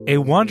A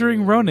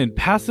wandering Ronin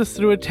passes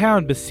through a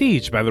town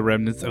besieged by the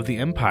remnants of the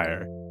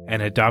Empire.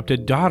 An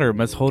adopted daughter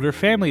must hold her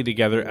family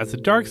together as the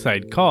dark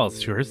side calls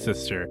to her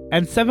sister.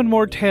 And 7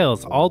 more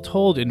tales, all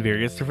told in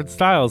various different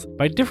styles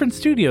by different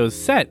studios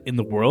set in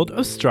the world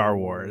of Star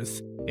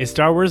Wars. Is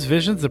Star Wars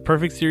Visions the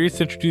perfect series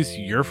to introduce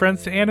your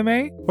friends to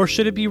anime? Or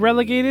should it be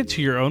relegated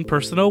to your own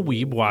personal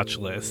weeb watch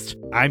list?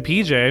 I'm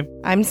PJ.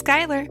 I'm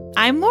Skylar.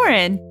 I'm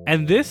Lauren.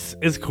 And this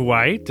is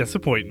Kawaii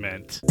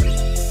Disappointment.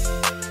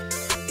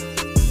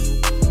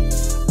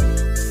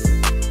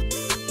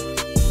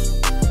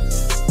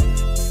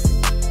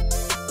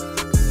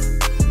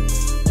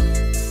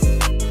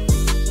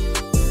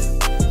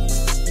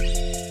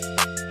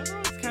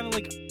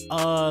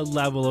 A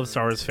level of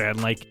Star Wars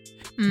fan, like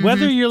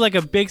whether you're like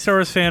a big Star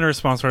Wars fan or a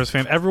small Star Wars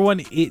fan,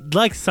 everyone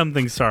likes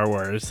something Star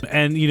Wars,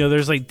 and you know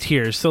there's like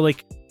tiers. So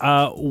like,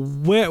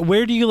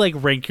 where do you like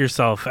rank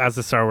yourself as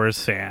a Star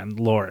Wars fan,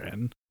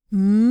 Lauren?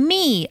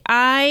 Me,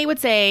 I would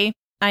say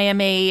I am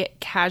a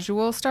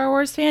casual Star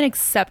Wars fan,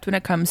 except when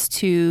it comes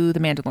to The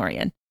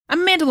Mandalorian.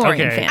 I'm a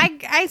Mandalorian fan.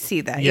 I see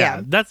that. Yeah,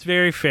 Yeah. that's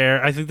very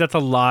fair. I think that's a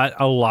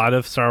lot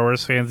of Star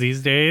Wars fans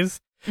these days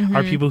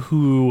are people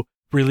who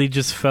really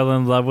just fell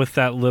in love with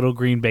that little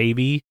green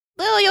baby.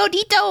 Lil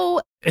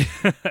Yodito.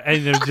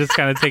 And they're just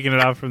kind of taking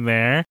it off from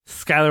there.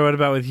 Skylar, what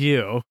about with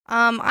you?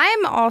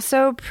 I'm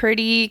also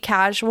pretty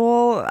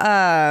casual.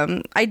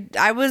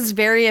 I was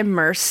very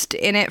immersed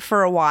in it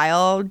for a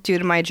while due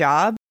to my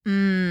job.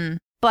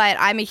 But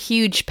I'm a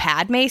huge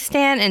Padme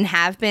stan and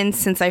have been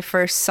since I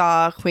first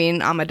saw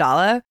Queen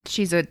Amidala.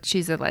 She's a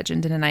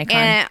legend and an icon.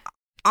 And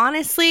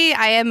honestly,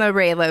 I am a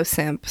Reylo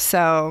simp,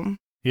 so...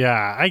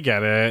 Yeah, I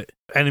get it.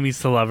 Enemies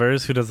to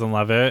lovers, who doesn't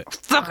love it?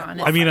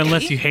 Honestly. I mean,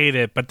 unless you hate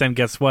it, but then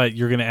guess what?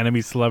 You're going to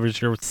enemies to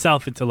lovers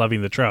yourself into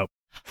loving the trope.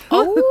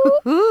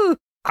 Oh,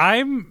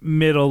 I'm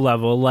middle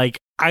level. Like,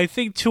 I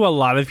think to a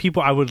lot of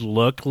people, I would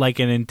look like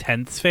an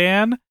intense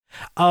fan.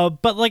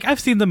 But like, I've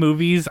seen the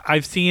movies,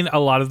 I've seen a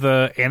lot of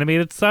the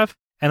animated stuff,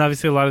 and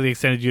obviously a lot of the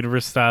extended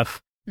universe stuff.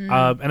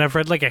 And I've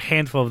read like a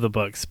handful of the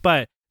books,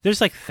 but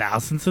there's like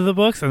thousands of the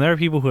books, and there are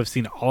people who have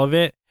seen all of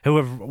it, who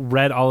have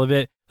read all of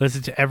it,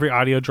 listened to every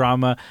audio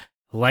drama,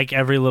 like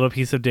every little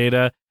piece of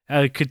data,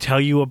 could tell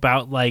you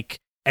about like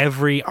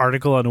every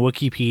article on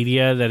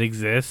Wikipedia that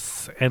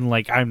exists, and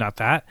like I'm not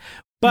that,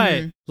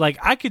 but like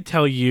I could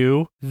tell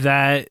you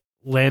that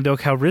Lando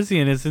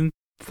Calrissian is in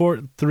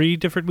 3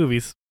 different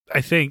movies.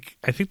 I think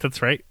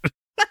that's right.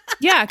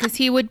 Yeah, because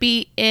he would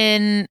be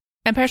in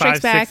Empire Strikes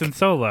 5, Back. 6, and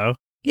Solo.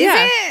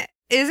 Yeah.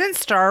 Isn't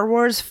Star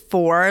Wars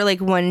 4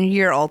 like one of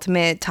your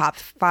ultimate top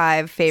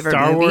 5 favorite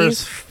Star movies?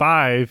 Wars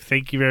 5.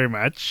 Thank you very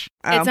much.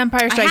 It's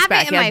Empire Strikes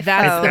Back. In my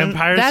That's phone.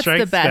 that's the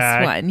Strikes best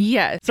Back. one.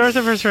 Yes. Star Wars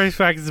Empire Strikes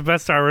Back is the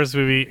best Star Wars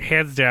movie,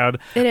 hands down.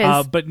 It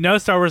is. But no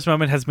Star Wars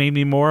moment has made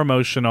me more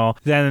emotional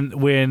than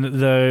when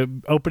the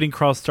opening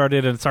crawl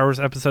started in Star Wars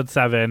Episode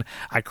 7.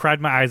 I cried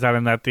my eyes out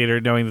in that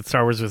theater knowing that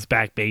Star Wars was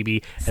back,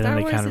 baby. And then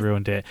they kind of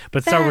ruined it.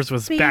 But Star Wars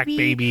was back,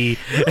 baby.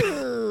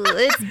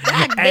 It's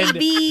back,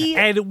 baby.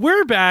 And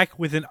we're back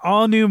with an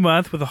all-new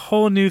month with a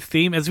whole new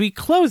theme as we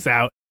close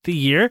out the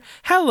year.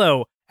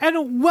 Hello,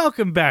 and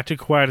welcome back to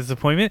Kawaii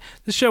Disappointment,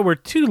 the show where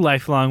 2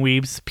 lifelong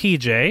weebs,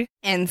 PJ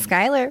And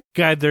Skylar.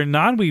 guide their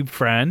non-weeb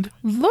friend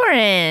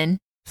Lauren.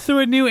 through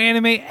a new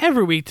anime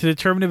every week to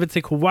determine if it's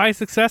a kawaii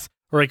success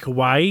or a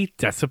kawaii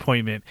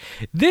disappointment.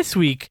 This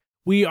week,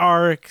 we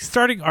are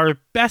starting our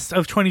best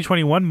of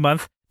 2021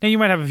 month. Now, you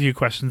might have a few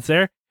questions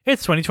there.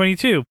 It's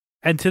 2022.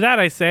 And to that,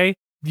 I say,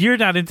 you're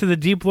not into the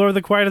deep lore of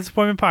the Kawaii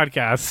Disappointment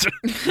podcast.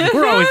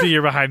 We're always a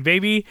year behind,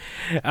 baby.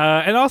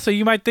 And also,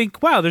 you might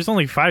think, wow, there's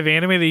only 5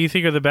 anime that you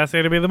think are the best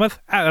anime of the month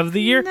of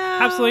the year. No.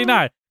 Absolutely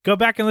not. Go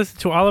back and listen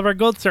to all of our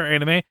Gold Star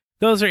anime.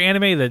 Those are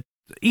anime that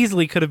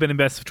easily could have been in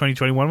Best of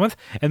 2021 month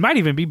and might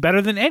even be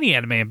better than any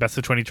anime in Best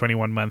of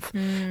 2021 month.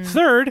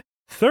 Third,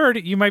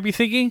 you might be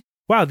thinking,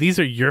 wow, these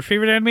are your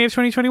favorite anime of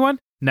 2021?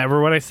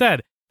 Never what I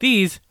said.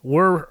 These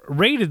were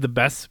rated the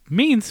best,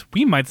 means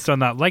we might still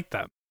not like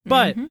them.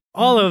 But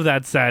all of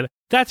that said,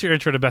 that's your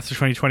intro to Best of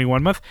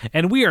 2021 month,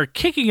 and we are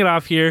kicking it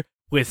off here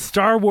with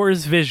Star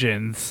Wars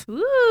Visions.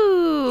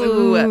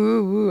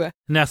 Ooh.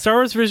 Now, Star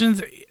Wars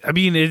Visions, I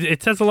mean,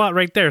 it says a lot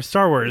right there.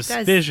 Star Wars It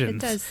does,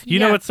 Visions. it does, You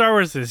know yeah. what Star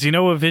Wars is. You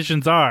know what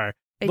Visions are.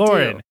 I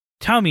Lauren, do.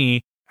 tell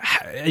me,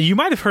 you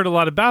might have heard a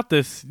lot about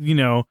this, you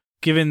know,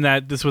 given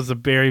that this was a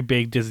very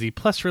big Disney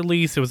Plus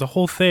release. It was a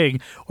whole thing.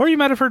 Or you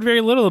might have heard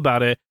very little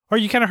about it. Or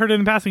you kind of heard it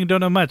in passing and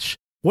don't know much.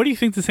 What do you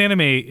think this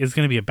anime is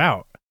going to be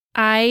about?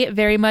 I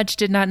very much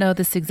did not know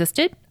this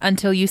existed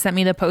until you sent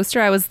me the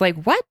poster. I was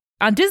like, what?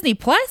 On Disney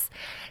Plus?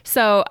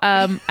 So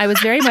I was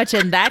very much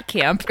in that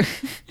camp.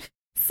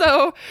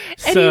 So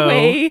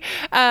anyway,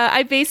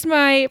 I based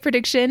my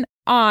prediction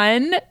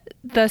on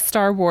the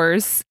Star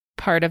Wars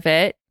part of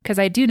it, because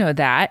I do know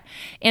that.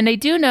 And I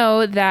do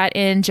know that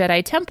in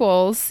Jedi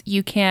temples,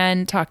 you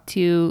can talk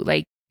to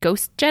like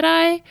ghost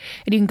Jedi,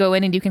 and you can go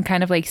in and you can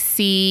kind of like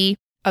see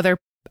other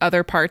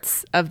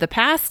parts of the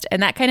past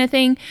and that kind of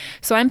thing.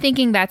 So I'm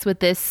thinking that's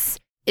what this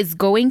is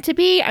going to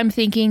be. I'm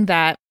thinking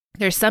that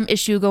there's some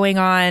issue going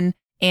on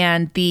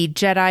and the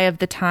Jedi of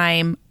the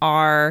time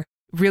are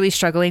really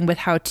struggling with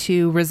how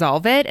to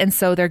resolve it. And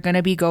so they're going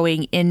to be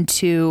going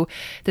into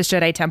this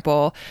Jedi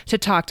temple to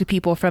talk to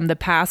people from the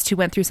past who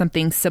went through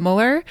something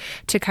similar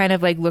to kind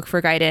of like look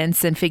for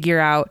guidance and figure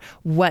out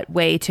what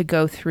way to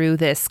go through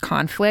this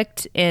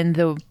conflict in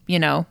the,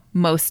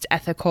 most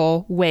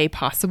ethical way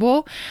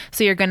possible.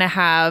 So you're going to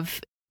have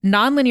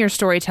nonlinear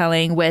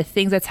storytelling with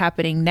things that's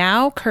happening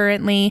now,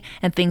 currently,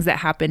 and things that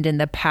happened in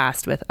the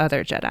past with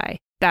other Jedi.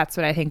 That's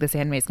what I think this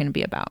anime is going to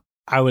be about.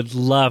 I would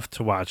love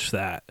to watch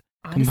that.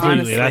 Completely.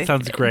 Honestly. That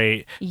sounds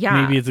great.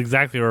 Yeah. Maybe it's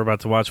exactly what we're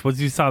about to watch. Once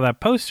you saw that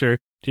poster,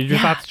 did your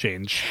thoughts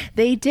change?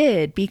 They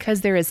did,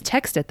 because there is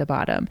text at the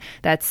bottom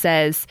that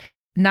says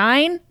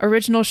 9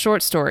 original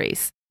short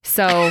stories.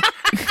 So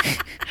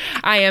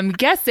I am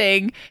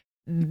guessing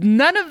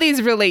none of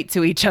these relate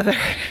to each other.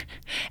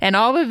 And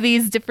all of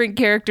these different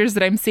characters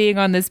that I'm seeing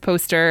on this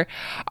poster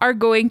are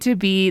going to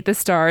be the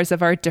stars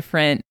of our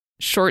different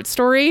short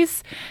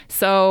stories.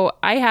 So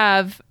I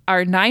have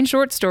our 9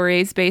 short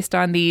stories based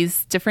on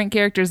these different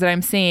characters that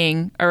I'm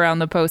seeing around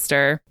the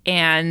poster.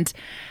 And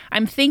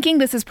I'm thinking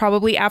this is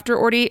probably after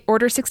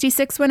Order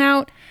 66 went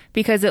out,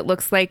 because it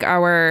looks like 2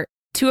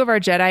 of our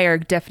Jedi are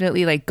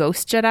definitely like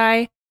ghost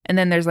Jedi. And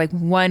then there's like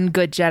 1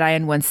 good Jedi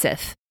and 1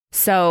 Sith.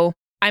 So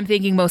I'm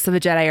thinking most of the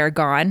Jedi are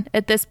gone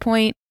at this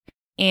point.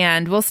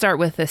 And we'll start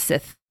with the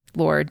Sith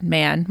Lord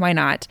man. Why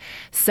not?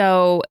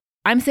 So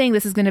I'm saying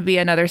this is going to be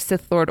another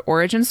Sith Lord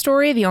origin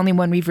story. The only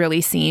one we've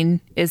really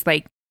seen is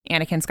like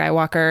Anakin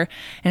Skywalker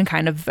and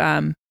kind of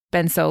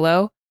Ben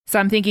Solo. So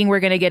I'm thinking we're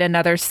going to get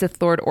another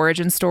Sith Lord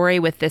origin story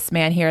with this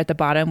man here at the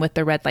bottom with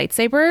the red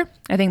lightsaber.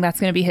 I think that's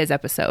going to be his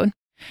episode.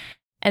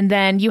 And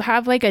then you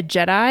have like a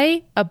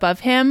Jedi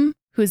above him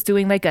who's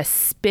doing like a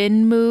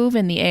spin move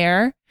in the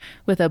air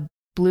with a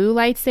blue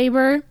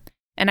lightsaber.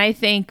 And I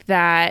think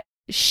that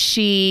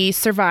she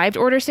survived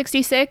Order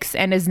 66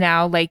 and is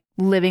now like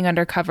living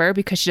undercover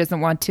because she doesn't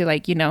want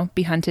to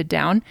be hunted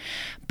down.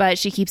 But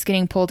she keeps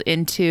getting pulled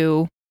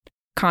into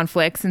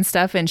conflicts and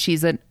stuff. And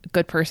she's a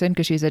good person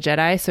because she's a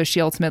Jedi. So she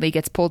ultimately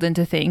gets pulled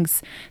into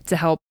things to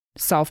help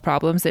solve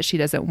problems that she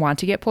doesn't want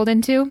to get pulled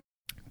into.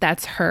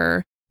 That's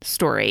her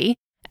story.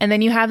 And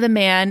then you have the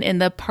man in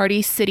the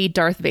Party City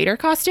Darth Vader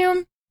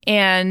costume.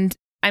 And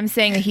I'm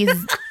saying that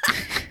he's,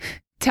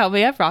 tell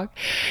me I'm wrong,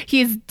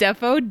 he's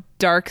defo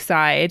dark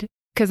side.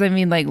 Because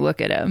look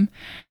at him.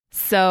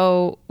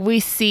 So we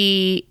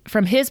see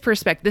from his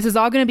perspective, this is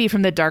all going to be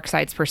from the dark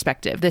side's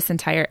perspective, this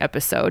entire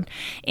episode.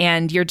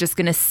 And you're just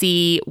going to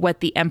see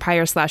what the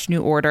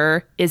Empire/New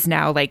Order is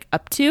now like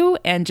up to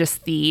and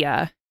just the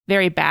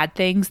very bad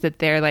things that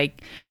they're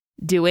like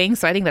doing.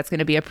 So I think that's going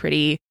to be a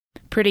pretty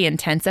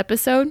intense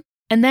episode.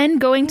 And then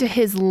going to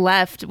his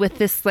left with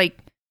this like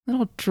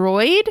little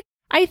droid,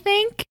 I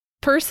think,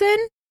 person.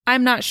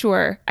 I'm not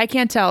sure. I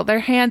can't tell. Their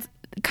hands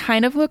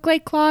kind of look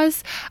like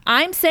claws.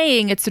 I'm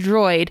saying it's a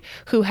droid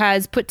who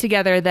has put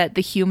together that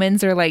the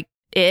humans are like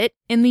it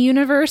in the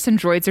universe and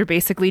droids are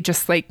basically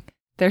just like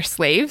their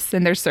slaves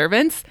and their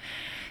servants.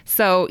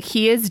 So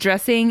he is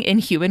dressing in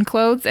human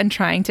clothes and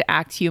trying to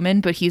act human,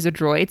 but he's a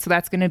droid. So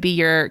that's going to be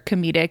your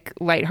comedic,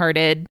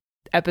 lighthearted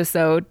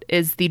episode,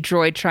 is the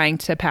droid trying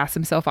to pass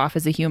himself off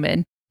as a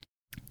human.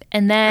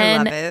 And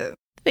then I love it.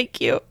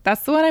 Thank you.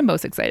 That's the one I'm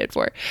most excited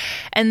for.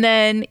 And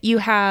then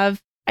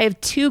I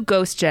have 2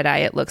 ghost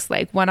Jedi, it looks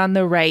like, one on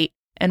the right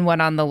and one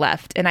on the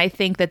left. And I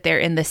think that they're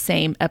in the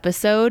same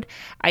episode.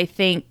 I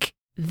think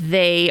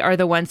they are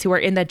the ones who are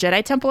in the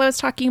Jedi temple I was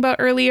talking about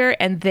earlier,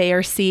 and they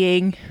are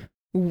seeing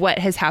what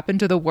has happened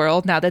to the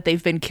world now that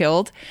they've been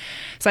killed.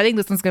 So I think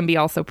this one's going to be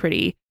also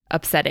pretty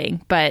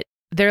upsetting. But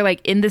they're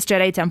like in this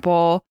Jedi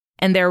temple,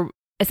 and they're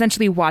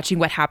essentially watching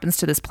what happens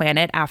to this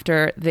planet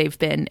after they've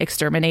been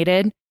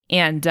exterminated.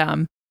 And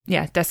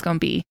that's going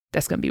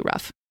to be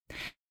rough.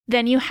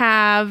 Then you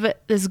have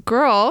this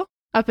girl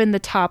up in the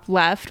top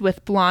left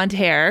with blonde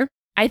hair.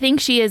 I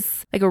think she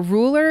is like a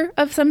ruler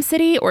of some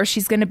city, or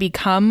she's going to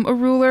become a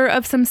ruler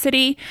of some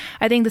city.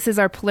 I think this is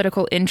our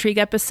political intrigue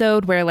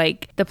episode where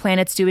like the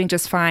planet's doing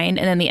just fine.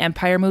 And then the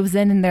Empire moves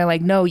in and they're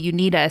like, no, you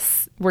need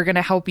us. We're going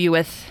to help you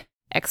with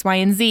X, Y,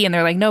 and Z. And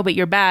they're like, no, but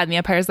you're bad. And the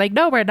Empire's like,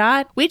 no, we're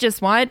not. We just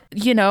want,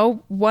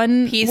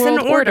 one peace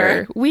world and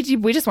order. We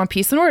just want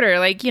peace and order.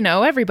 Like,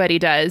 everybody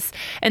does.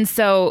 And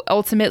so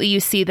ultimately you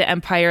see the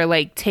Empire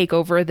like take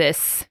over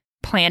this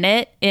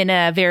planet in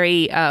a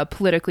very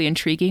politically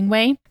intriguing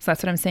way. So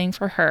that's what I'm saying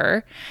for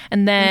her.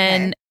 And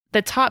then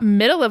the top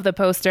middle of the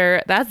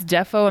poster, that's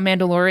defo a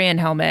Mandalorian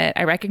helmet.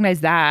 I recognize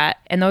that.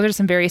 And those are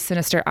some very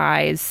sinister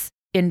eyes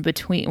in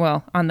between,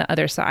 on the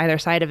either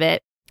side of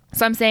it.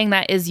 So I'm saying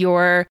that is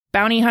your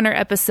bounty hunter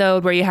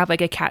episode where you have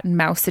like a cat and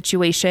mouse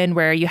situation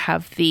where you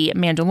have the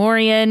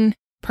Mandalorian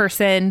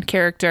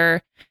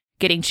character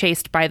getting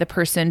chased by the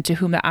person to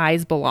whom the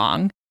eyes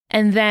belong.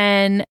 And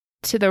then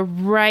to the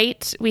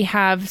right, we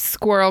have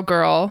Squirrel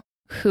Girl,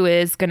 who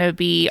is going to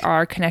be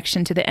our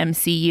connection to the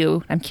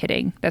MCU. I'm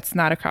kidding. That's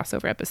not a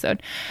crossover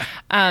episode.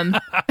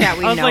 That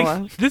we know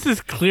of. This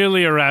is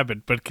clearly a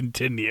rabbit, but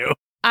continue.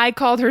 I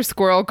called her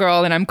Squirrel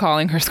Girl and I'm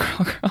calling her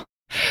Squirrel Girl.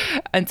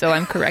 until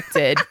I'm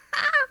corrected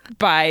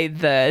by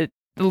the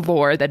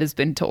lore that has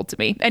been told to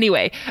me.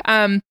 Anyway,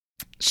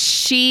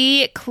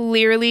 she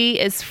clearly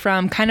is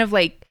from kind of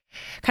like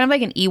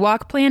an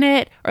Ewok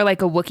planet or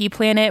like a Wookiee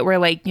planet where,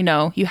 like, you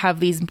know, you have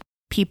these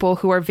people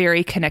who are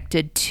very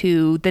connected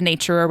to the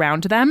nature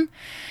around them.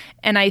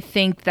 And I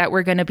think that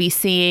we're going to be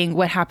seeing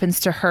what happens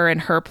to her and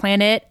her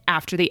planet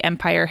after the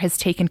Empire has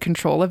taken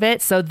control of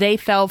it. So they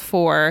fell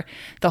for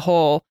the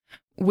whole,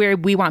 where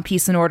we want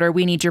peace and order,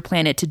 we need your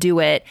planet to do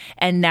it.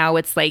 And now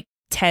it's like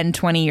 10,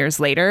 20 years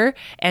later,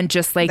 and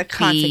just like the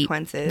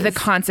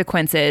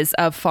consequences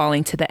of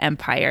falling to the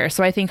Empire.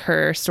 So I think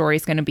her story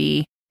is going to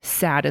be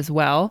sad as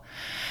well.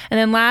 And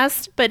then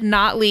last but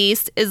not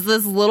least is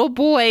this little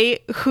boy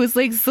who's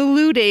like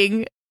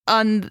saluting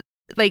on,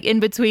 like, in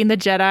between the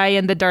Jedi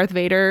and the Darth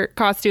Vader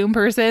costume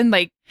person.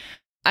 Like,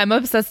 I'm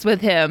obsessed with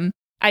him.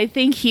 I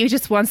think he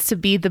just wants to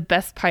be the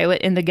best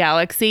pilot in the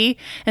galaxy.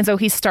 And so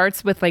he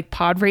starts with like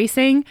pod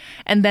racing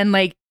and then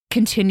like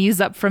continues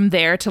up from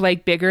there to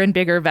like bigger and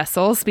bigger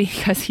vessels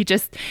because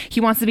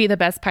he wants to be the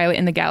best pilot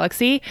in the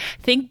galaxy.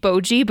 Think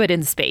Boji, but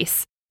in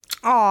space.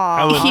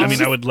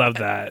 Aww. I would love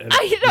that.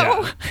 I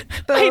know.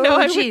 Yeah. I know.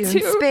 I would Boji too.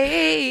 in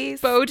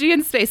space. Boji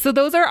in space. So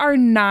those are our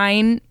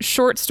 9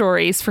 short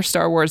stories for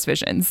Star Wars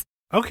Visions.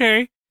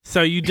 Okay.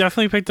 So you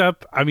definitely picked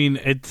up, I mean,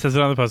 it says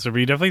it on the poster, but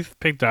you definitely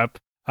picked up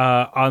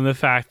on the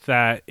fact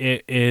that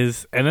it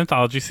is an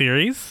anthology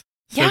series.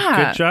 So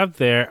yeah. Good job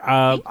there.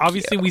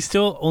 Obviously, we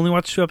still only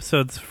watch 2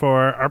 episodes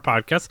for our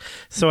podcast.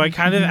 So I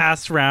kind of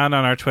asked around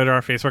on our Twitter,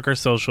 our Facebook, our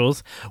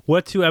socials,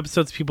 what 2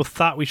 episodes people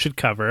thought we should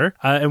cover.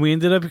 And we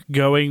ended up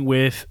going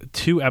with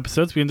 2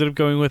 episodes. We ended up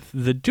going with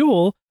The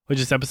Duel, which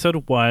is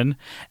episode 1,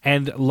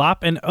 and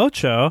Lop and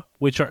Ocho,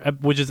 which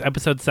is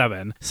episode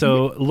 7.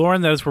 So,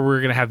 Lauren, that is where we're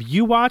going to have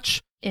you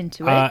watch.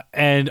 Into it.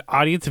 And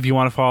audience, if you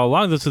want to follow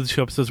along, those are the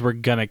 2 episodes we're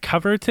going to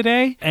cover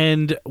today.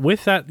 And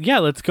with that, yeah,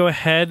 let's go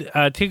ahead,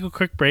 take a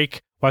quick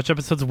break, watch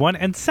episodes 1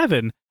 and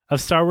 7 of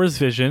Star Wars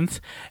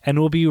Visions, and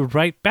we'll be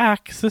right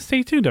back. So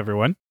stay tuned,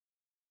 everyone.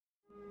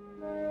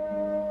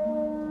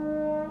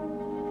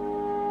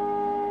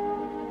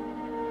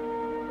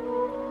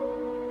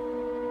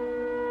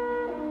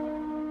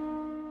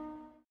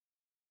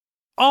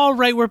 All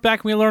right, we're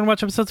back. We learn and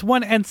watch episodes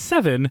 1 and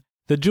 7,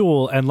 The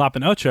Duel and Lop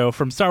and Ocho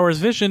from Star Wars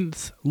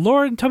Visions.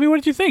 Lauren, tell me, what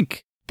did you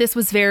think? This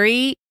was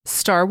very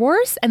Star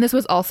Wars, and this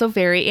was also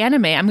very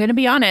anime. I'm going to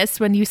be honest,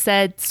 when you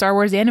said Star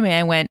Wars anime,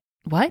 I went,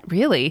 what?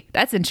 Really?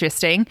 That's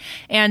interesting.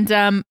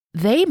 And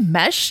they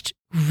meshed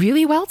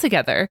really well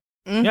together.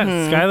 Mm-hmm. Yeah,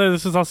 Skylar,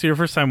 this is also your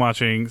first time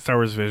watching Star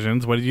Wars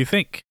Visions. What did you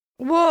think?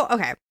 Well,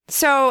 okay.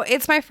 So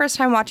it's my first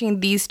time watching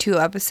these 2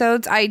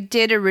 episodes. I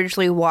did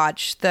originally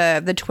watch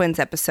the twins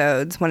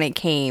episodes when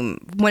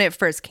it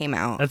first came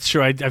out. That's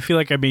true. I feel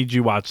like I made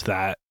you watch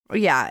that.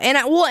 Yeah, and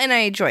I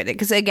enjoyed it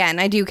because, again,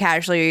 I do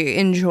casually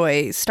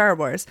enjoy Star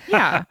Wars.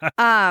 Yeah.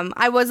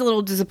 I was a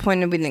little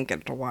disappointed we didn't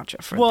get to watch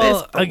it for this.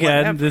 Well, But again,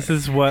 whatever. this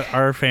is what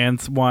our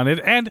fans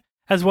wanted, and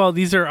as well,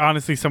 these are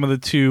honestly some of the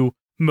 2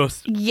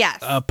 most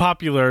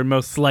popular,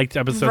 most liked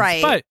episodes.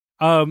 Right. But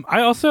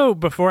I also,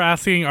 before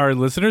asking our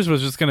listeners,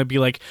 was just going to be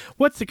like,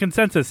 what's the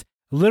consensus?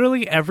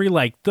 Literally every,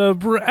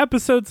 the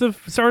episodes of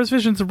Star Wars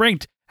Visions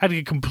ranked had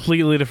a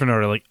completely different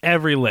order. Like,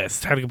 every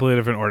list had a completely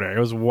different order. It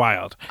was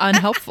wild.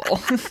 Unhelpful.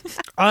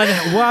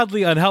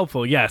 Wildly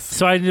unhelpful, yes.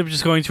 So I ended up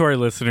just going to our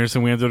listeners,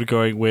 and we ended up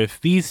going with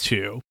these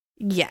 2.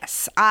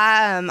 Yes.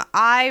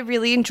 I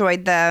really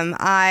enjoyed them.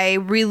 I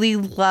really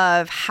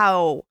love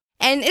how...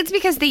 And it's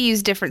because they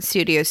use different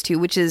studios too,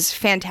 which is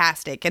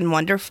fantastic and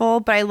wonderful.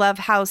 But I love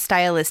how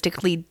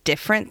stylistically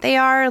different they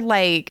are.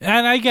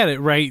 And I get it,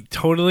 right?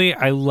 Totally.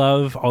 I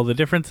love all the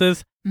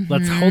differences. Mm-hmm.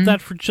 Let's hold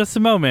that for just a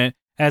moment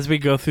as we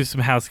go through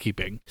some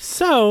housekeeping.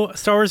 So,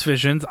 Star Wars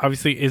Visions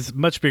obviously is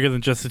much bigger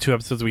than just the 2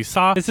 episodes we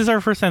saw. This is our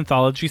first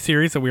anthology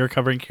series that we are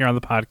covering here on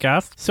the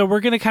podcast. So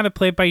we're going to kind of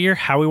play it by ear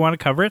how we want to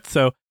cover it.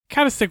 So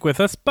kind of stick with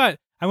us. But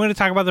I'm going to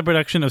talk about the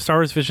production of Star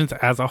Wars Visions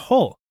as a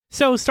whole.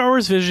 So, Star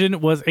Wars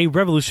Vision was a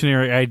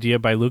revolutionary idea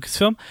by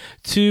Lucasfilm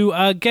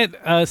to get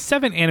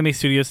 7 anime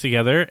studios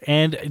together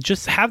and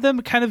just have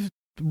them kind of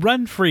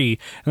run free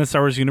in the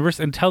Star Wars universe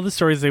and tell the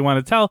stories they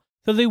want to tell.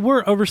 So they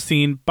were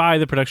overseen by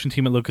the production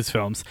team at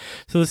Lucasfilms.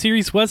 So the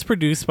series was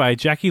produced by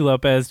Jackie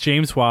Lopez,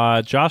 James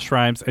Waugh, Josh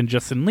Rhimes, and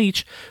Justin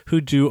Leach,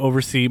 who do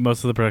oversee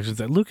most of the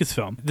productions at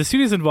Lucasfilm. The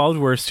studios involved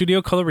were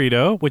Studio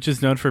Colorido, which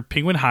is known for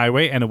Penguin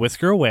Highway and A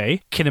Whisker Away,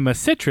 Kinema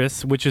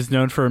Citrus, which is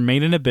known for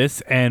Made in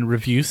Abyss and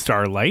Review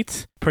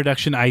Starlight,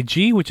 Production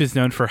IG, which is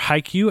known for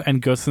Haikyuu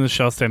and Ghost in the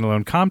Shell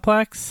Standalone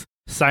Complex,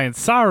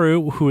 Science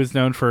Saru, who is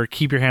known for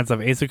Keep Your Hands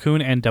Off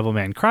Ace-kun and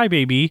Devilman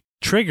Crybaby,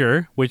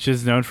 Trigger, which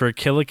is known for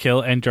Kill la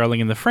Kill and Darling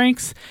in the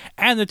Franxx,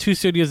 and the 2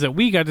 studios that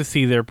we got to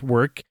see their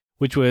work,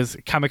 which was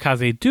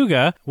Kamikaze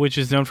Douga, which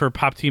is known for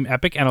Pop Team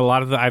Epic and a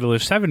lot of the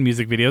Idolish 7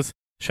 music videos.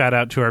 Shout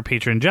out to our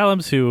patron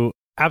Jellums, who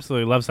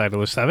absolutely loves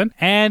Idolish 7,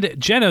 and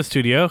Geno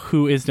Studio,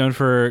 who is known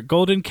for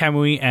Golden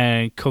Kamui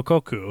and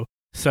Kokoku.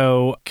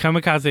 So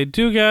Kamikaze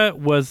Douga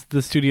was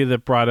the studio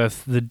that brought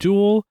us The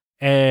Duel,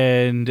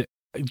 and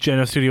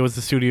Geno Studio was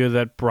the studio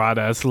that brought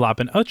us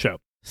Lupin Ocho.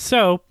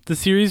 So, the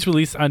series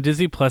released on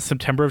Disney Plus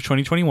September of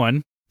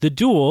 2021. The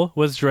Duel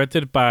was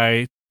directed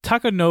by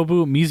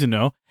Takanobu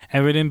Mizuno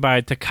and written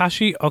by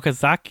Takashi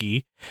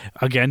Okazaki,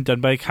 again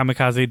done by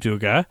Kamikaze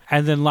Douga.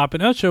 And then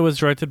Lupin Ocho was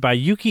directed by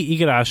Yuki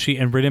Igarashi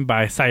and written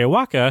by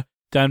Sayawaka,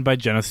 done by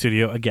Geno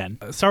Studio again.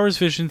 Star Wars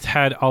Visions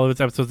had all of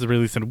its episodes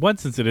released in one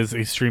since it is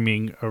a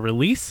streaming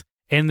release.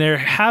 And they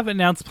have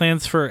announced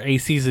plans for a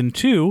season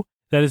 2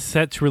 that is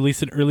set to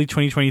release in early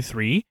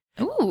 2023.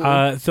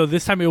 Ooh. So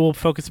this time it will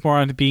focus more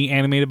on being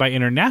animated by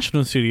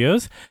international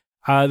studios.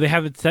 They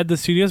haven't said the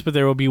studios, but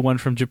there will be one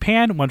from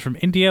Japan, one from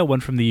India,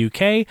 one from the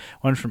UK,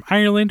 one from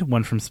Ireland,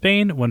 one from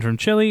Spain, one from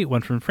Chile,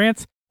 one from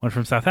France, one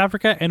from South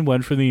Africa, and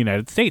one from the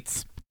United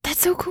States. That's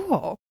so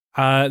cool.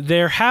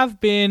 There have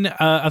been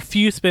a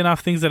few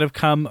spin-off things that have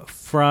come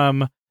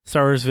from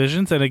Star Wars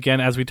Visions. And again,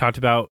 as we talked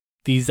about,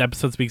 these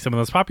episodes being some of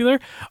the most popular,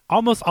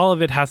 almost all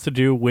of it has to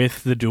do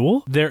with The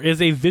Duel. There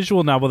is a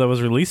visual novel that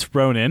was released,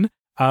 Ronin,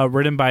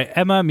 written by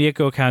Emma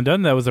Miyako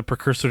Kandon, that was a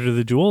precursor to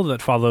The Duel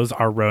that follows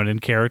our Ronin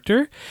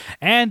character,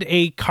 and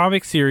a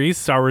comic series,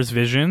 Star Wars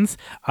Visions,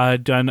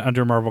 done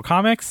under Marvel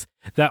Comics,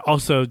 that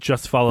also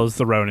just follows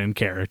the Ronin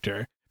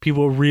character.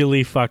 People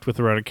really fucked with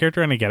the Ronin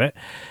character, and I get it.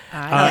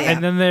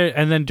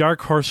 And then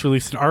Dark Horse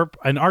released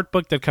an art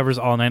book that covers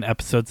all 9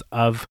 episodes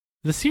of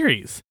the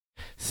series.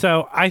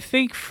 So I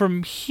think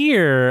from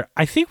here,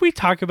 we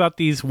talk about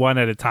these one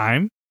at a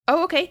time.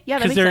 Oh, okay. Yeah,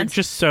 that makes sense.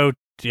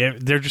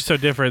 They're just so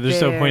different.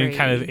 There's no point in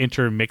kind of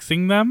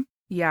intermixing them.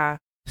 Yeah.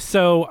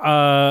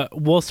 So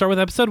we'll start with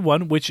episode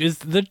 1, which is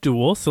The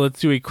Duel. So let's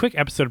do a quick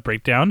episode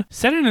breakdown.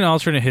 Set in an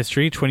alternate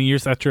history, 20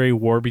 years after a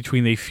war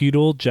between a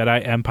feudal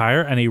Jedi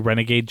Empire and a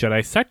renegade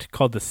Jedi sect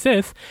called the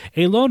Sith,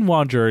 a lone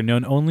wanderer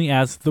known only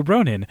as the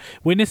Ronin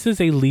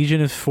witnesses a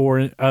legion of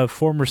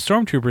former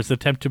stormtroopers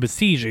attempt to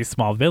besiege a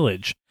small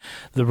village.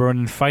 The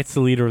Ronin fights the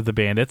leader of the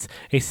bandits,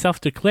 a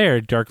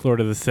self-declared Dark Lord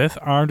of the Sith,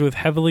 armed with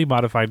heavily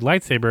modified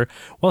lightsaber,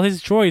 while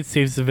his droid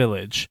saves the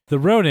village. The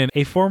Ronin,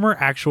 a former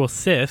actual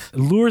Sith,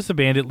 lures the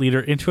bandit leader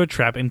into a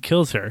trap and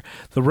kills her.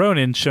 The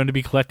Ronin, shown to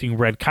be collecting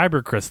red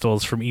kyber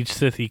crystals from each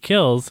Sith he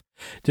kills,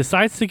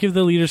 decides to give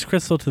the leader's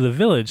crystal to the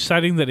village,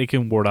 citing that it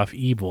can ward off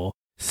evil.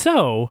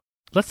 So,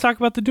 let's talk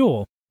about The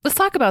Duel. Let's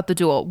talk about The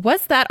Duel.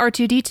 Was that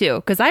R2-D2?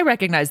 Because I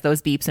recognize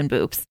those beeps and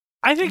boops.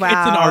 I think it's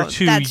an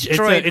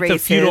R2. It's a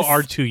feudal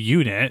R2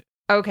 unit.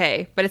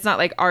 Okay, but it's not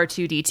like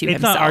R2-D2 himself.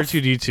 It's not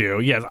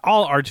R2-D2. Yes,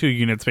 all R2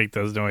 units make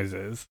those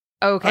noises.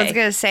 Okay. I was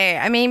going to say,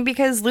 I mean,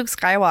 because Luke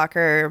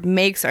Skywalker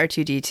makes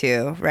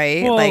R2-D2,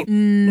 right? Well,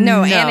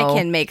 no,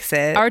 Anakin makes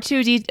it.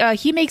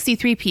 He makes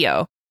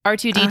C-3PO.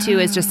 R2-D2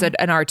 is just an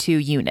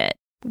R2 unit.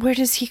 Where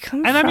does he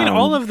come from? And I mean,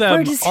 all of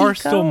them are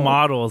still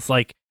models.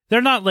 Like,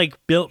 they're not like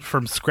built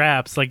from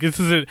scraps. Like, this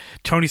isn't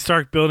Tony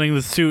Stark building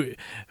the suit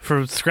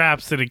from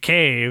scraps in a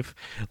cave.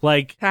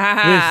 Like,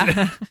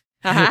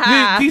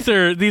 these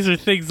are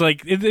things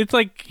like it's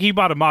like he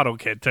bought a model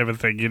kit type of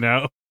thing, you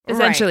know?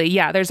 Essentially, right.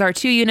 Yeah. There's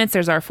R2 units,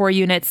 there's R4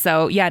 units.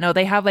 So yeah, no,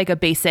 they have like a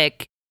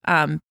basic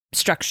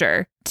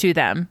structure to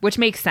them, which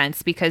makes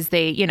sense because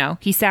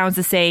he sounds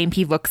the same,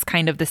 he looks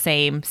kind of the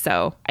same.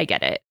 So I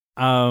get it.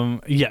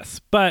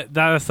 Yes, but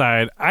that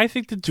aside, I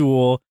think The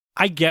Duel.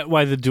 I get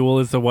why The Duel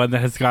is the one that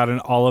has gotten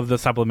all of the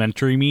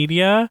supplementary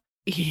media.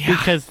 Yeah.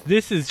 Because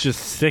this is just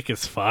sick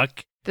as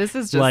fuck. This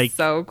is just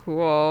so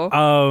cool.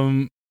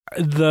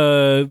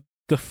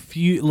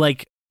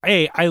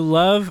 I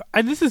love,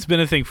 and this has been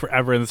a thing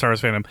forever in the Star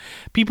Wars fandom.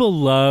 People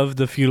love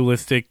the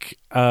feudalistic,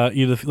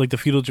 the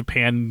feudal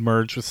Japan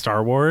merged with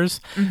Star Wars.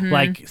 Mm-hmm.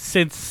 Like,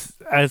 since,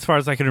 as far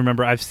as I can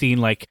remember, I've seen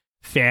like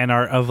fan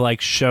art of like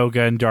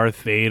Shogun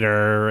Darth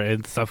Vader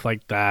and stuff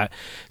like that.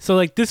 So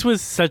like this was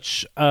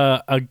such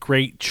a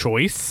great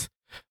choice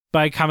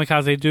by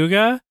Kamikaze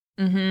Douga.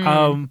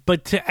 Mm-hmm.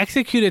 But to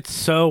execute it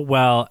so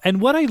well, and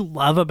what I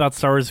love about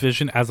Star Wars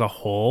Vision as a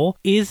whole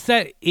is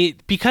that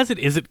because it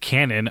isn't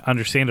canon,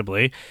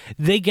 understandably,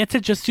 they get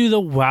to just do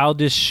the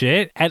wildest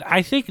shit. And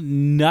I think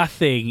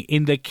nothing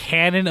in the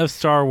canon of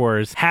Star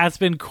Wars has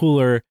been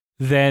cooler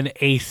than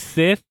a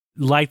Sith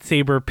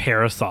lightsaber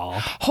parasol.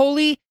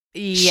 Holy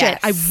shit,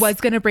 I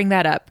was going to bring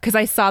that up because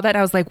I saw that and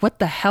I was like, what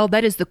the hell?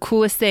 That is the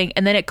coolest thing.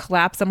 And then it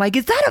collapsed. I'm like,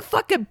 is that a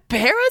fucking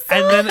parasol?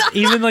 And then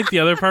even like the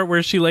other part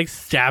where she like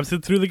stabs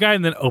it through the guy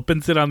and then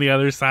opens it on the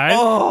other side.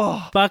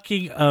 Oh,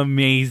 fucking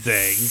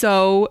amazing.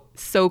 So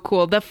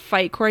cool. The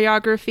fight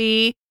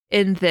choreography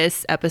in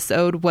this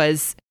episode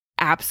was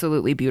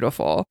absolutely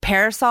beautiful.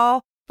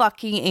 Parasol,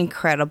 fucking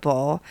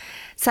incredible.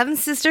 Seventh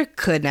Sister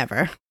could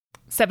never.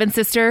 Seventh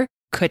Sister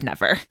could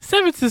never.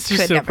 Seventh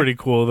Sister's still pretty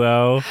cool,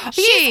 though.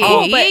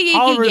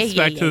 All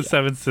respect to the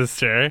Seventh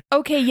Sister.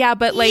 Okay, yeah,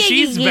 but like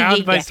she's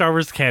bound by Star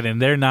Wars canon.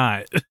 They're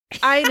not.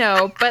 I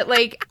know, but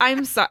like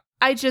I'm sorry.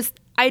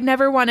 I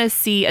never want to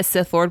see a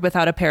Sith Lord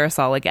without a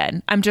parasol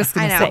again. I'm just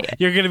going to say it.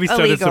 You're going to be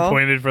so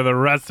disappointed for the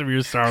rest of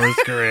your Star Wars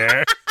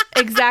career.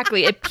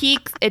 Exactly. It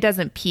peaks. It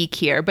doesn't peak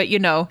here, but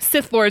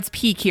Sith Lords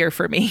peak here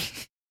for me.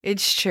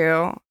 It's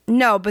true.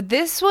 No, but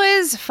this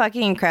was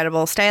fucking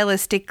incredible.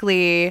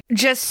 Stylistically,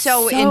 just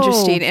so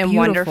interesting and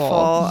beautiful.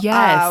 Wonderful.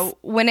 Yes.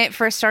 When it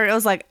first started, I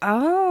was like,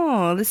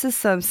 oh, this is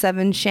some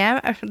Seven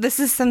The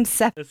Seven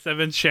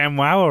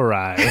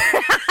ShamWowerai.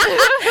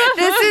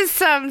 This is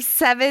some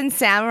Seven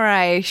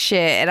Samurai shit,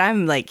 and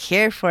I'm like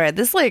here for it.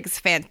 This looks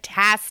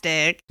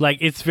fantastic. Like,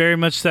 it's very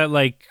much that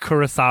like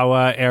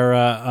Kurosawa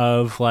era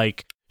of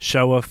like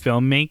Showa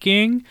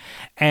filmmaking,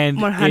 and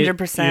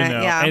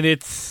 100%, yeah. and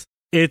it's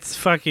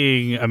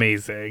fucking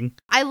amazing.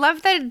 I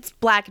love that it's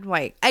black and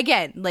white.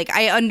 Again, like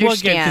I understand. Well,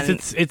 again,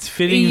 'cause it's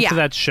fitting to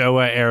that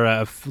Showa era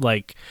of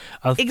like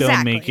of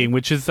filmmaking,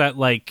 which is that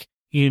like,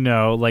 you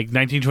know, like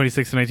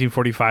 1926 to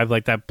 1945,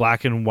 like that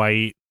black and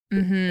white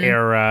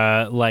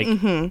era, like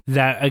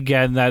that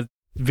again, that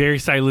very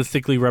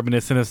stylistically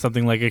reminiscent of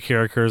something like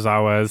Akira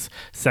Kurosawa's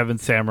Seven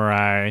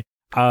Samurai.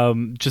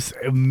 Just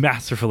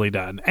masterfully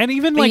done. And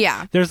even like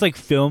there's like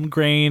film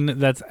grain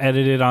that's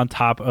edited on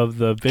top of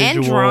the visuals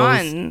and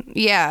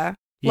drawn.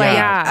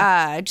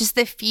 Like just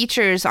the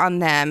features on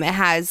them, it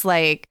has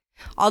like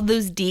all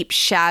those deep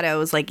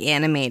shadows like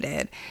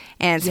animated,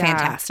 and it's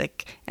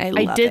fantastic.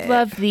 I did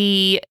love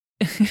the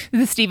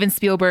the Steven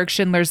Spielberg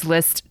Schindler's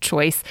List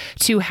choice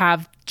to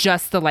have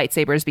just the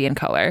lightsabers be in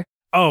color.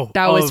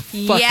 That was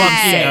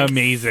fucking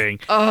amazing.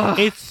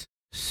 It's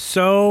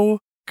so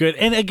good.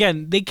 And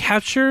again, they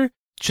capture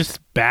just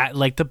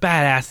like the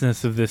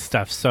badassness of this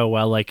stuff so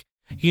well. Like,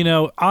 you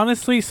know,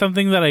 honestly,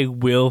 something that I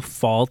will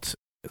fault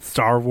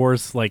Star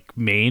Wars like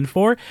main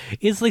for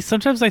is like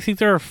sometimes I think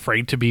they're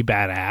afraid to be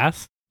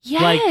badass.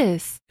 Yes.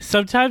 Like,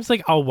 sometimes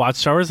like I'll watch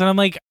Star Wars and I'm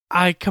like,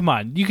 come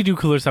on, you could do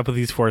cooler stuff with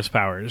these force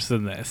powers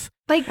than this.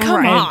 Like,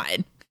 come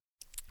on.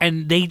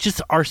 And they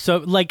just are so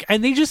like,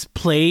 and they just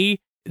play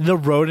the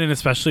Ronin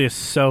especially is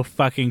so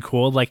fucking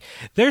cool. Like,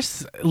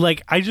 there's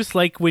like, I just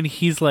like when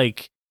he's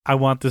like, I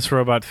want this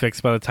robot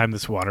fixed by the time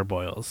this water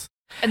boils.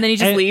 And then he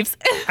just leaves.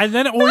 And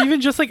then, or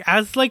even just like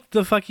as like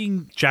the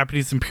fucking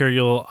Japanese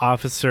Imperial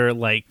officer,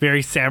 like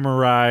very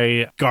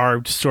samurai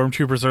garbed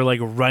stormtroopers are like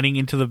running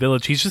into the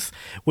village. He's just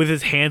with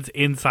his hands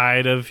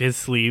inside of his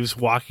sleeves,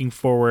 walking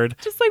forward,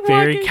 just like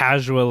very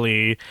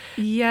casually.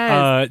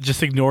 Yes.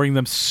 Just ignoring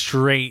them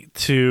straight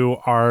to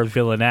our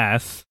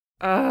villainess.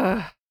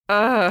 So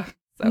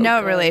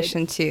no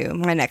relation to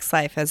my next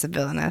life as a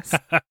villainess.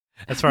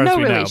 As far as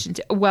we know.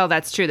 Well,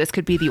 that's true. This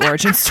could be the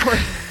origin story.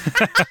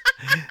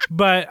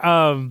 But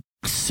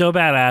so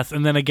badass.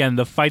 And then again,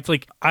 the fights,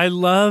 like, I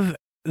love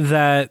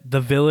that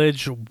the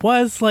village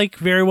was like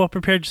very well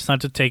prepared just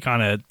not to take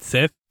on a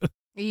Sith.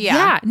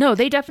 Yeah, no,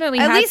 they definitely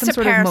had some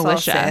sort of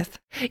militia. Sith.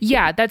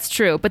 Yeah, that's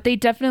true. But they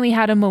definitely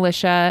had a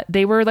militia.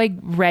 They were like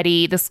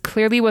ready. This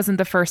clearly wasn't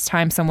the first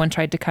time someone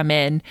tried to come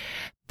in,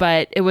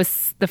 but it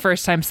was the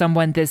first time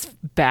someone this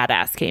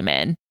badass came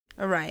in.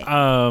 Right.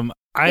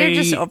 They're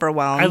just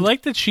overwhelmed. I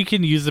like that she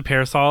can use the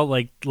parasol,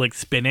 like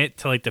spin it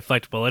to like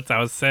deflect bullets. That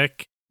was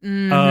sick.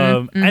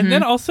 And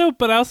then also,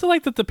 but I also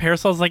like that the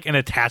parasol is like an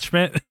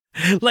attachment.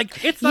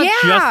 Like, it's not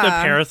just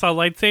a parasol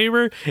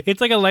lightsaber. It's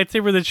like a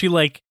lightsaber that she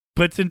like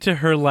puts into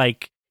her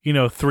like, you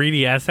know,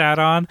 3DS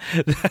add-on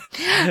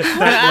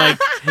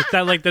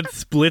that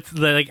splits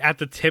the like at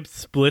the tip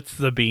splits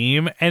the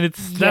beam, and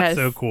that's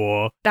so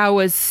cool. That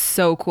was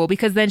so cool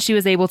because then she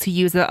was able to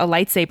use a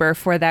lightsaber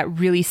for that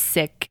really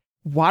sick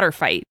water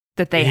fight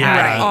that they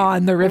had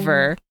on the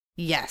river.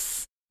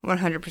 Yes,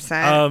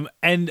 100%.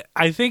 And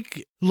I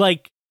think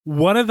like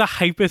one of the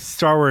hypest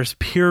Star Wars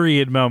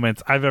period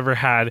moments I've ever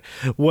had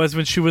was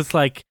when she was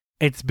like,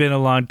 "It's been a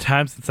long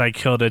time since I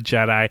killed a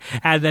Jedi,"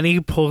 and then he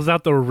pulls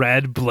out the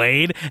red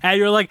blade, and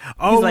you're like,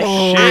 "Oh, like, I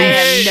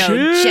am no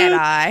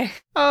Jedi."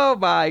 Oh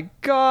my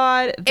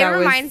god! It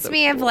reminds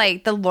me of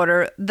like the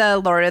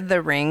Lord of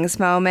the Rings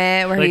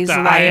moment where like he's like,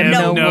 like, "I am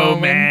no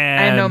man.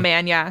 I am no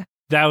man." Yeah.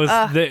 That was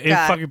it.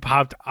 Fucking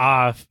popped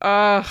off.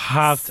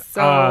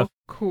 So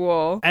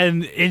cool.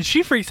 And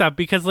she freaks out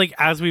because, like,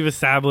 as we've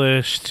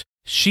established,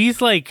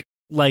 she's like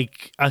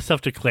a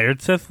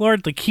self-declared Sith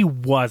Lord. Like, he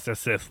was a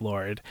Sith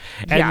Lord,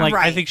 and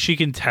I think she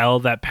can tell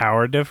that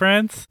power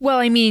difference. Well,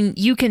 I mean,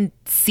 you can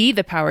see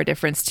the power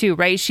difference too,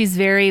 right? She's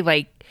very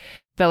like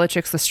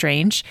Bellatrix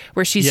Lestrange,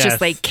 where she's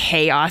just like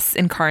chaos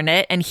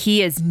incarnate, and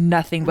he is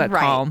nothing but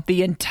calm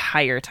the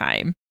entire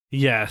time.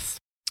 Yes.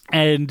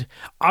 And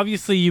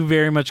obviously you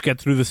very much get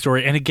through the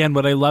story. And again,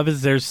 what I love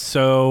is there's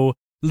so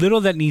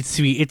little that needs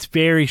to be, it's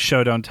very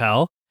show don't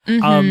tell.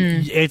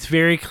 It's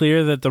very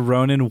clear that the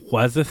Ronin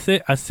was a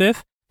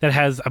Sith that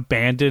has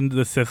abandoned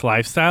the Sith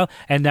lifestyle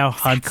and now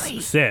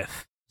hunts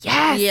Sith.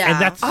 Yes. Yeah.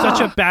 And that's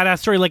such a badass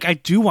story. Like, I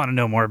do want to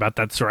know more about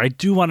that story. I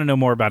do want to know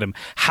more about him.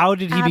 How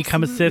did he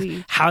become a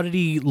Sith? How did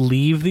he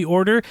leave the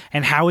Order?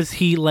 And how is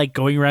he like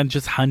going around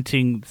just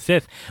hunting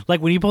Sith? Like,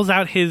 when he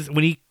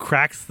when he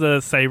cracks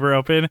the saber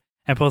open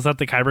and pulls out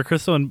the Kyber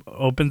crystal and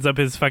opens up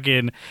his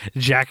fucking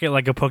jacket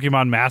like a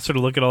Pokemon master to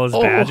look at all his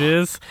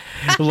badges.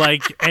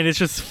 Like, and it's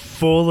just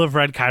full of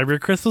red Kyber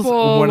crystals.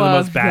 One of the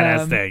most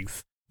badass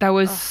things. That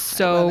was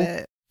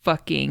so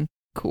fucking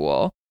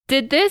cool.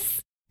 Did this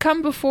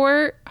come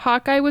before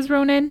Hawkeye was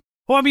Ronin?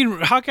 Well, I mean,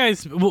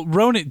 Hawkeye's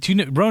Ronin. Do you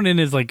know Ronin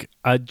is like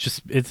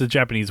it's a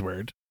Japanese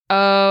word.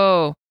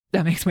 Oh,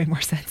 that makes way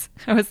more sense.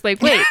 I was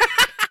like, wait,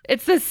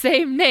 it's the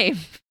same name.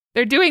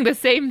 They're doing the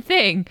same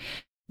thing.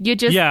 You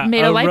just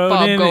made a light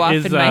bulb go off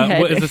in my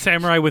head. Is a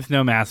samurai with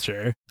no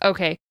master.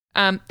 Okay.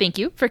 Thank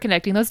you for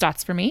connecting those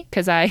dots for me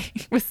because I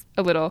was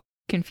a little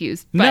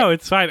confused. But no,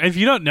 it's fine. If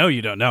you don't know,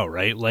 you don't know,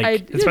 right?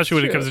 Like, especially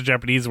when it comes to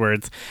Japanese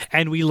words.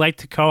 And we like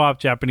to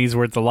co-opt Japanese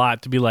words a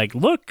lot to be like,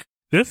 look,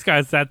 this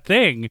guy's that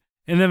thing.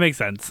 And that makes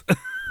sense.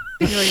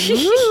 This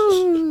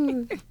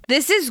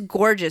is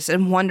gorgeous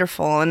and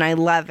wonderful, and I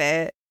love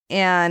it.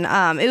 And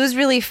it was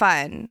really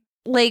fun.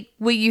 Like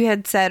what you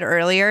had said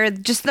earlier,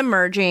 just the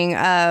merging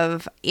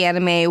of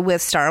anime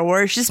with Star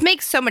Wars just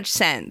makes so much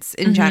sense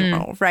in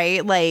general,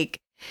 right? Like,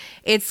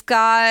 it's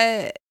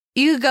got,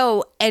 you could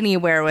go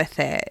anywhere with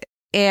it.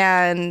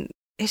 And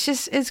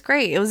it's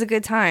great. It was a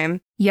good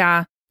time.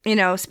 Yeah. You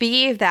know,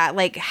 speaking of that,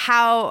 like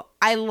how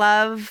I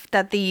love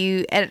that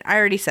and I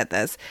already said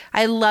this,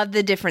 I love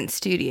the different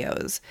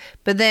studios,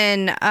 but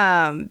then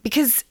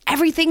because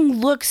everything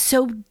looks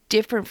so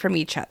different from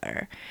each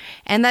other,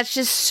 and that's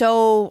just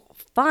so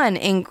fun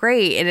and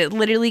great, and it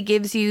literally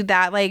gives you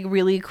that like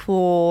really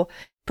cool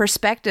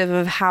perspective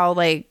of how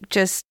like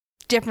just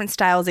different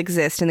styles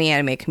exist in the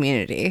anime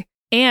community.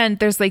 And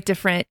there's like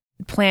different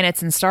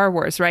planets in Star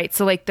Wars, right?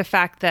 So like the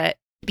fact that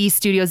these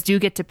studios do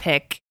get to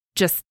pick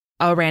just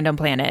a random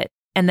planet,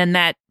 and then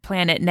that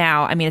planet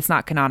now, I mean, it's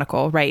not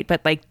canonical, right?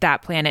 But like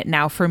that planet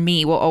now for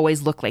me will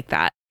always look like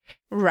that.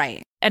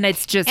 Right. And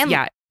it's just,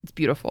 it's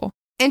beautiful.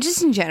 And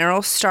just in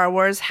general, Star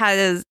Wars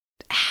has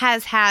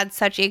had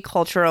such a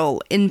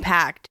cultural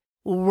impact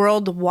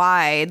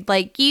worldwide.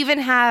 Like, you even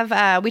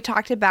have, we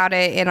talked about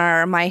it in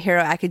our My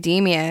Hero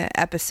Academia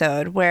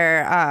episode,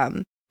 where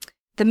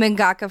the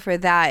mangaka for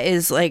that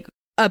is like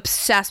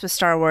obsessed with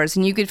Star Wars,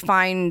 and you could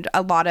find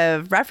a lot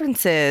of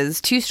references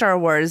to Star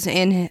Wars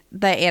in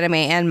the anime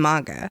and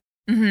manga.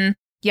 Mm-hmm.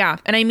 Yeah.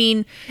 And I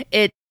mean,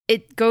 it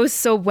goes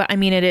so well. I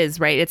mean, it is,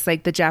 right? It's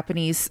like the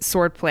Japanese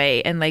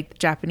swordplay and like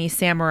Japanese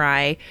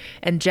samurai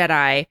and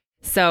Jedi.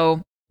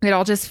 So it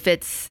all just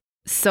fits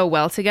so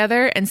well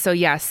together. And so,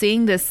 yeah,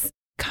 seeing this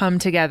come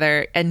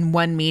together in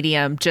one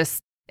medium,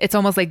 just, it's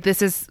almost like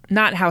this is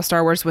not how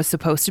Star Wars was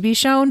supposed to be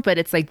shown, but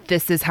it's like,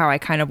 this is how I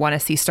kind of want to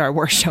see Star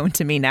Wars shown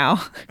to me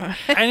now.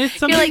 And it's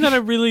something that I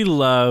really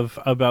love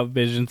about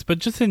Visions, but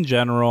just in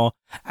general,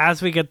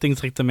 as we get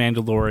things like The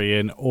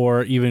Mandalorian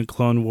or even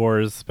Clone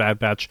Wars, Bad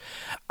Batch,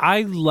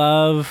 I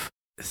love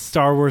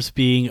Star Wars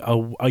being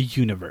a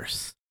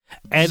universe.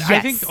 And yes. I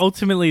think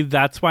ultimately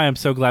that's why I'm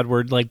so glad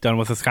we're like done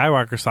with the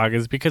Skywalker saga,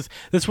 is because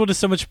this world is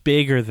so much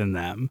bigger than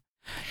them.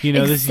 You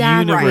know,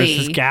 exactly. This universe,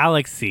 this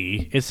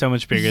galaxy is so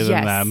much bigger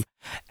than them.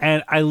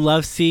 And I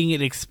love seeing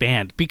it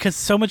expand because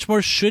so much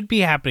more should be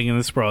happening in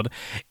this world.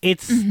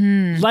 It's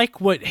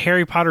like what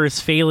Harry Potter is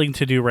failing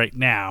to do right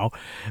now,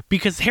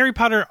 because Harry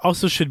Potter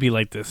also should be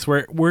like this,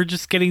 where we're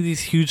just getting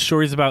these huge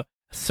stories about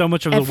so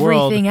much of the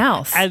world. Everything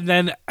else. And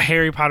then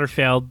Harry Potter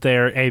failed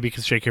there, A,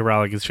 because J.K.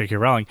 Rowling is J.K.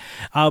 Rowling,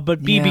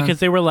 but B,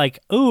 because they were like,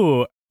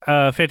 ooh,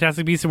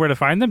 Fantastic Beasts and Where to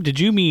Find Them? Did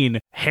you mean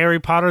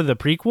Harry Potter the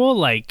prequel?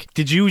 Like,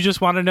 did you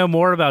just want to know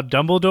more about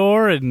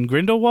Dumbledore and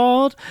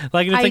Grindelwald?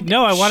 Like, it's like,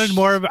 no, I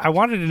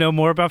wanted to know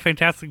more about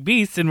Fantastic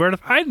Beasts and Where to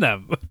Find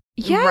Them.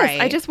 Yes, right.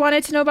 I just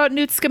wanted to know about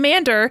Newt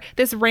Scamander,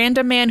 this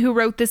random man who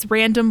wrote this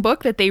random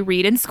book that they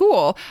read in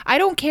school. I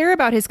don't care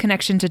about his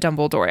connection to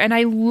Dumbledore, and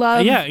I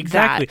love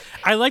exactly. that.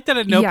 I like that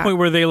at no point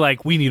were they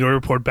like, we need to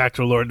report back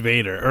to Lord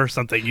Vader or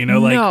something, you know?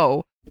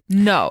 Like,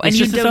 no. It's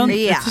just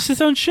it's just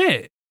his own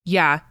shit.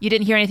 Yeah, you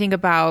didn't hear anything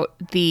about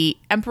the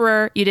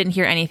Emperor. You didn't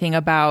hear anything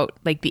about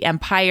like the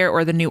Empire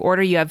or the New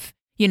Order. You have,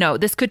 you know,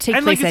 this could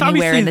take place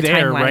anywhere in the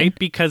timeline, right?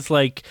 Because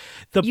like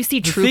you see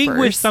the troopers. thing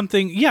with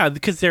something,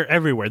 because they're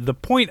everywhere. The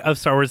point of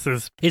Star Wars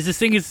is this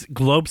thing is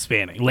globe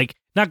spanning, like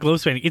not globe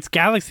spanning, it's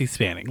galaxy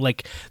spanning.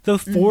 Like the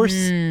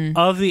force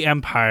of the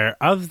Empire,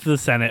 of the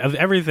Senate, of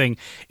everything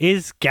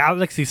is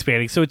galaxy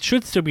spanning. So it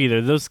should still be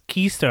there. Those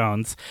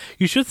keystones,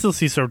 you should still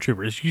see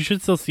stormtroopers. You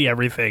should still see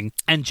everything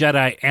and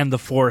Jedi and the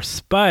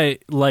Force. But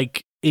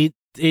like it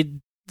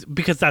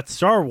because that's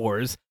Star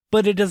Wars.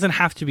 But it doesn't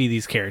have to be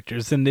these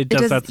characters, and it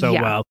does that so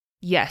well.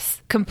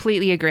 Yes,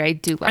 completely agree. I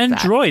do love that. And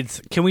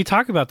droids. Can we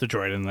talk about the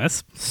droid in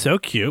this? So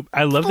cute.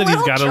 I love that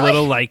he's got a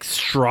little like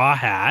straw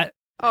hat.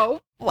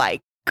 Oh my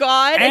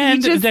God.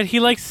 And that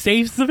he like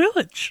saves the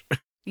village.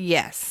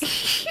 Yes.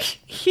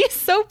 He's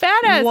so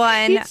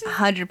badass.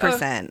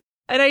 100%.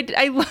 And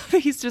I love that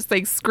he's just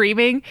like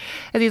screaming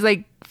as he's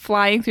like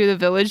flying through the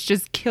village,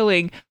 just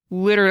killing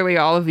literally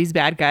all of these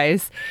bad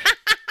guys.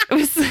 It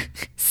was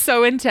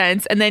so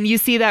intense. And then you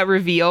see that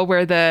reveal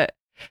where the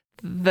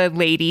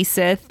lady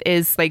Sith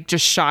is like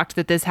just shocked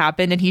that this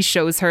happened, and he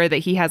shows her that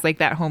he has like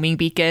that homing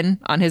beacon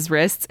on his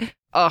wrist.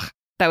 Ugh,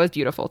 that was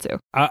beautiful too.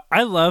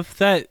 I love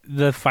that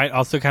the fight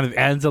also kind of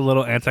ends a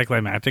little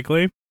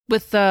anticlimactically.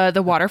 With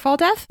the waterfall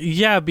death?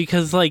 Yeah,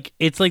 because like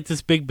it's like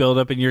this big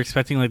buildup and you're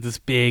expecting like this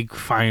big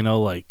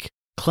final like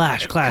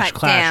clash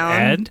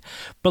end.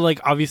 But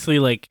like obviously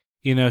like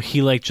you know,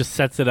 he like just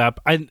sets it up.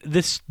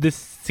 This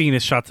scene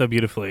is shot so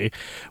beautifully,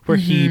 where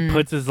he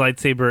puts his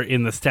lightsaber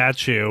in the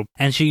statue,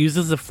 and she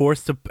uses the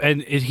force to,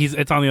 and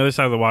it's on the other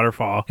side of the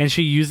waterfall, and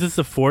she uses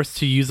the force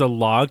to use a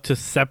log to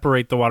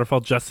separate the waterfall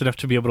just enough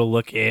to be able to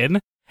look in.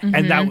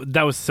 And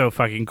that was so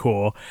fucking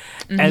cool.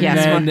 And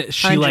Yes, then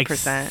she like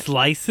 100%.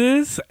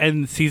 slices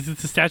and sees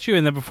it's a statue,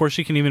 and then before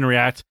she can even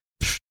react,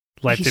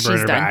 lightsaber She's in her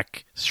done.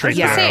 back, straight I was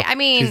gonna through. say, I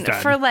mean, She's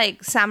done. for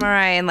like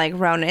samurai and like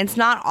Ronin, it's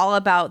not all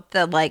about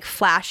the like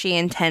flashy,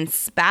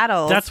 intense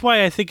battles. That's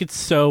why I think it's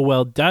so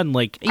well done.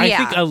 Like, I Yeah.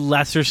 think a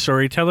lesser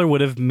storyteller would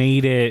have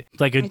made it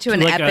like Into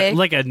an epic.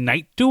 like a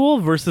knight duel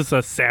versus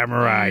a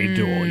samurai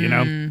duel. You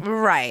know?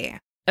 right.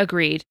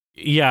 Agreed.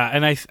 Yeah,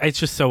 and it's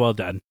just so well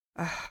done.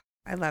 Ugh,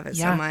 I love it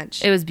Yeah. so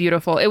much. It was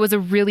beautiful. It was a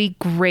really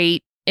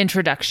great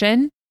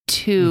introduction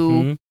to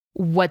Mhm.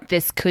 what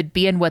this could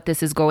be and what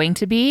this is going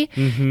to be.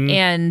 Mhm.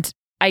 And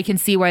I can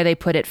see why they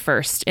put it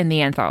first in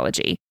the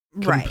anthology.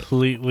 right.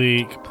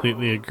 Completely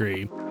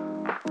agree.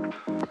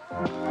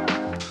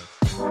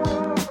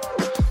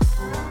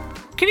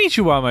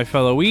 Konnichiwa, my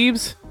fellow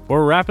weebs.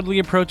 We're rapidly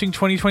approaching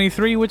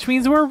 2023, which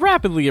means we're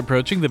rapidly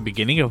approaching the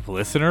beginning of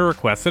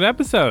listener-requested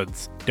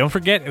episodes. Don't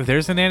forget, if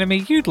there's an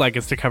anime you'd like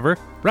us to cover,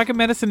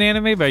 recommend us an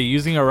anime by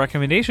using our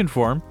recommendation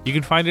form. You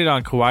can find it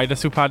on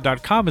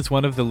kawaiidesupod.com as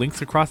one of the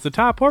links across the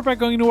top, or by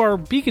going to our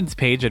Beacons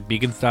page at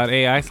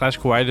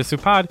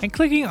beacons.ai/kawaiidesupod and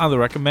clicking on the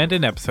Recommend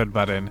an Episode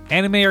button.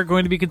 Anime are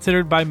going to be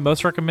considered by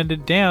most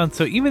recommended down,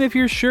 so even if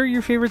you're sure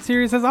your favorite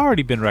series has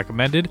already been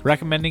recommended,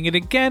 recommending it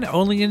again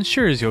only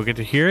ensures you'll get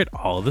to hear it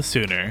all the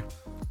sooner.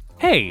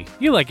 Hey,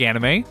 you like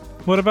anime?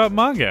 What about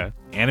manga?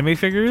 Anime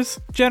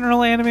figures?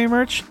 General anime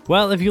merch?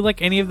 Well, if you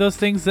like any of those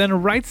things,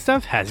 then Right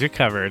Stuff has you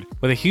covered.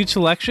 With a huge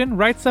selection,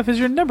 Right Stuff is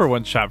your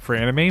 #1 shop for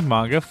anime,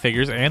 manga,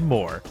 figures, and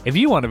more. If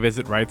you want to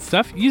visit Right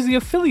Stuff, use the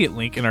affiliate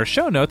link in our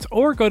show notes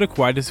or go to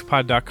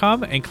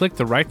kawaiidesupod.com and click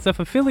the Right Stuff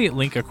affiliate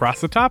link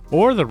across the top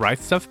or the Right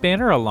Stuff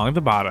banner along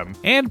the bottom.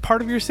 And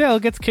part of your sale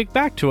gets kicked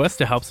back to us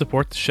to help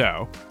support the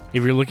show.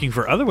 If you're looking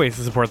for other ways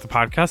to support the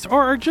podcast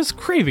or are just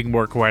craving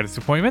more Kawaii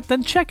Disappointment,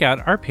 then check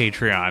out our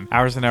Patreon.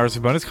 Hours and hours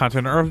of bonus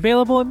content are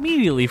available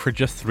immediately for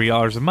just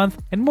 $3 a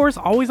month, and more is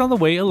always on the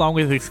way along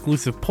with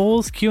exclusive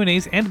polls,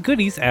 Q&As, and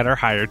goodies at our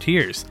higher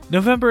tiers.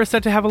 November is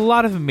set to have a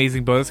lot of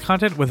amazing bonus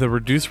content with a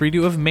reduced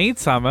redo of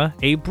Maid-sama,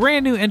 a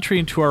brand new entry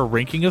into our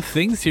Ranking of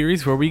Things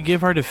series where we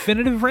give our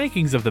definitive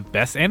rankings of the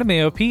best anime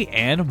OP,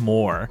 and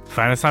more.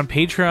 Find us on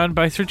Patreon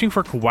by searching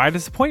for Kawaii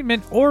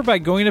Disappointment or by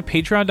going to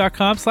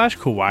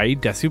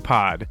patreon.com/kawaiidesupod.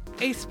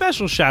 A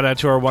special shout out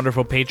to our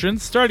wonderful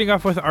patrons, starting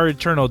off with our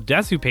eternal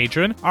Desu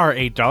patron, our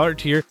 $8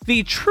 tier,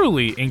 the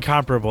truly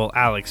incomparable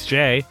Alex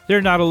J.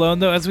 They're not alone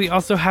though, as we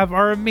also have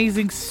our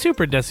amazing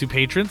Super Desu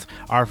patrons,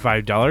 our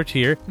 $5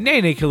 tier,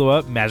 Nene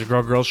Killua,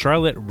 Magical Girl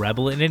Charlotte,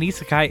 Rebel in an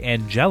Isekai,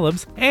 and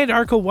Jellums, and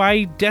our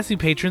Kawaii Desu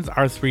patrons,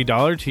 our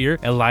 $3 tier,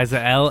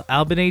 Eliza L,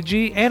 Albany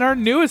G, and our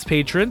newest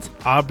patrons,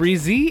 Aubrey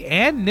Z,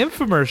 and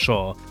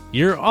Nymphomercial.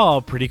 You're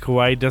all pretty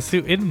Kawaii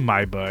Desu in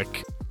my book.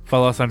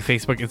 Follow us on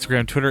Facebook,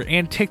 Instagram, Twitter,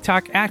 and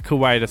TikTok at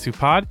Kawaii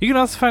Desupod. You can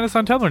also find us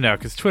on Tumblr now,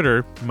 because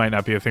Twitter might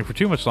not be a thing for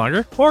too much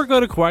longer. Or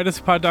go to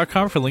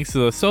kawaiidesupod.com for links to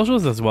those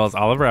socials, as well as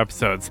all of our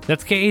episodes.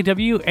 That's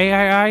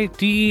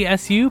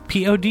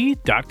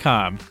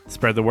KAWAIIDESUPOD.com.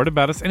 Spread the word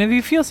about us, and if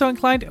you feel so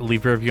inclined,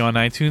 leave a review on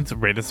iTunes,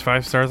 rate us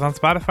 5 stars on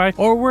Spotify,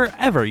 or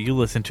wherever you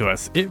listen to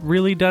us. It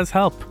really does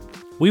help.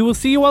 We will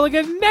see you all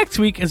again next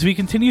week as we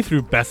continue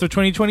through Best of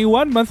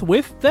 2021 month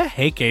with the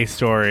Heike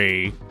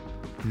story.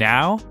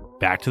 Now,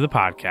 back to the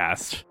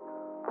podcast.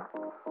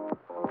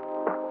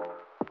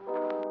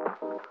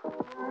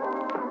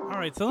 All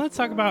right, so let's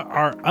talk about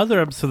our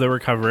other episode that we're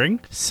covering.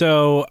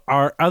 So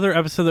our other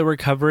episode that we're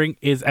covering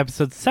is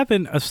episode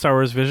 7 of Star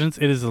Wars Visions.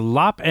 It is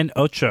Lop and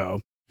Ocho.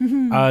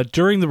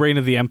 During the reign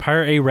of the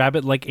Empire, a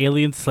rabbit-like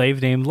alien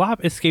slave named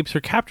Lop escapes her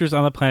captors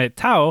on the planet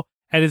Tao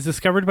and is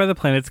discovered by the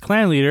planet's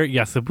clan leader,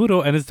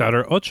 Yasuburo, and his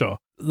daughter, Ocho,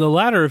 the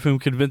latter of whom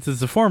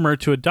convinces the former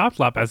to adopt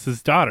Lop as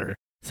his daughter.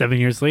 7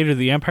 years later,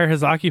 the Empire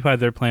has occupied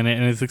their planet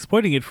and is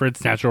exploiting it for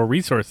its natural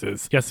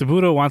resources.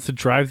 Yasuburo wants to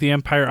drive the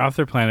Empire off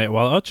their planet,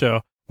 while Ocho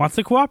wants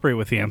to cooperate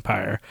with the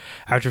Empire.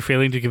 After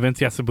failing to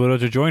convince Yasuburo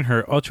to join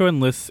her, Ocho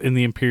enlists in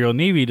the Imperial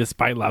Navy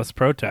despite Lop's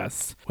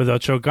protests. With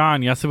Ocho gone,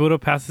 Yasuburo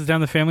passes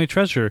down the family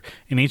treasure,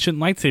 an ancient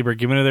lightsaber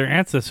given to their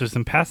ancestors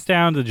and passed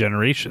down to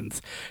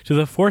generations, to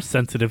the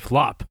Force-sensitive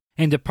Lop,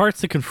 and departs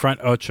to confront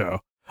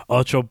Ocho.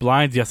 Ocho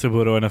blinds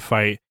Yasuburo in a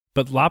fight,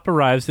 but Lop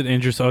arrives and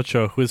injures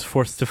Ocho, who is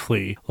forced to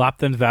flee. Lop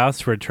then vows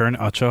to return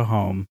Ocho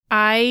home.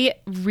 I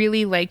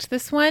really liked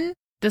this one.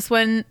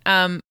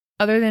 Other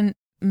than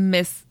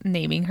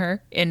misnaming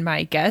her in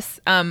my guess,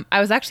 I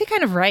was actually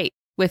kind of right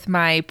with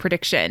my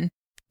prediction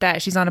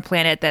that she's on a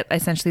planet that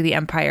essentially the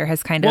Empire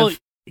has kind of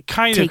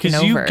because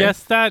you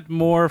guessed that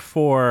more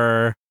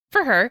for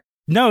her.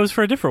 No, it was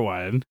for a different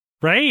one,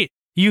 right?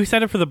 You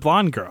said it for the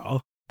blonde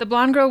girl. The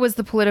blonde girl was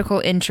the political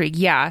intrigue,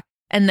 yeah.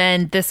 And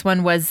then this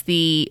one was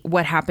the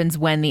what happens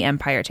when the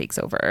Empire takes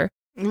over.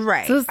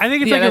 Right. So I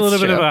think it's like a little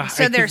bit of a...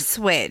 So they're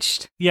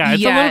switched. Yeah,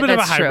 it's a little bit of a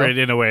that's hybrid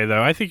true. in a way,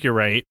 though. I think you're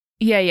right.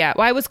 Yeah.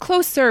 Well, I was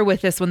closer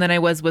with this one than I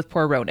was with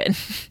poor Ronan.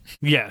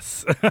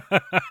 Yes.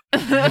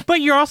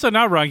 But you're also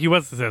not wrong. He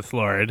was the Sith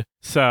Lord.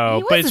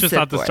 So, but it's just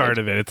not the start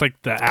of it. It's like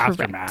the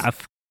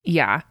aftermath.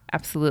 Yeah,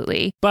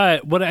 absolutely.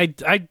 But what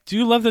I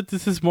do love that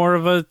this is more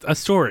of a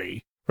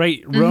story,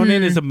 right?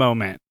 Ronan is a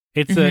moment.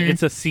 It's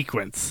a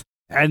sequence.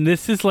 And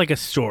this is like a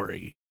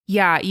story.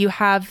 Yeah, you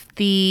have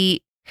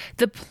the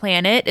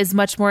planet is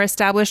much more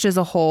established as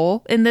a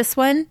whole in this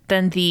one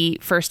than the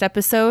first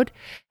episode.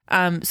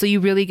 So you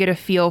really get a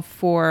feel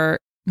for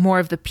more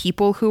of the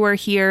people who are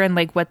here and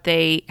like what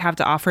they have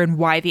to offer and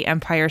why the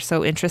Empire is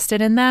so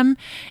interested in them.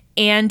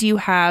 And you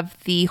have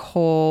the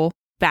whole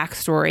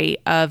backstory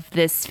of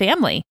this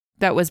family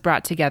that was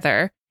brought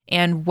together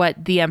and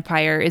what the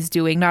Empire is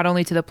doing, not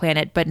only to the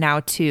planet, but now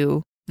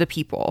to the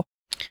people.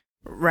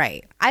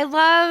 Right. I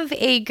love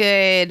a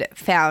good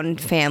found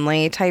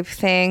family type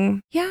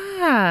thing.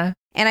 Yeah.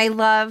 And I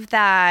love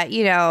that,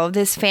 you know,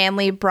 this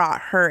family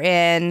brought her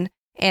in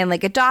and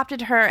like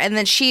adopted her. And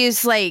then she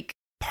is like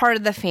part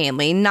of the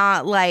family,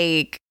 not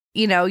like,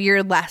 you know,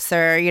 you're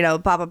lesser, you know,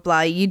 blah, blah,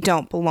 blah. You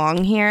don't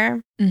belong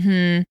here.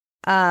 Mm-hmm.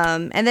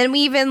 And then we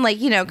even like,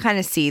 you know, kind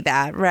of see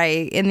that,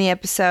 right, in the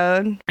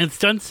episode. It's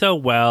done so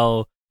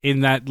well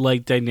in that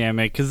like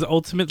dynamic because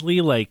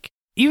ultimately, like,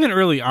 even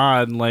early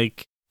on,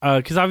 like,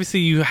 because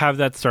obviously you have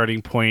that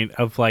starting point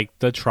of like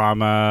the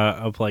trauma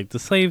of like the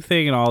slave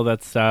thing and all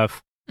that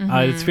stuff.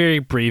 It's very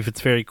brief,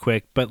 it's very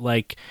quick, but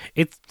like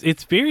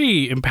it's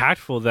very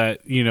impactful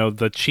that, you know,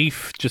 the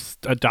chief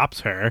just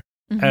adopts her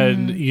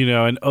and, you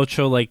know, and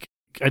Ocho like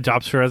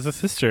adopts her as a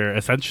sister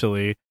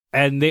essentially.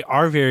 And they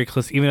are very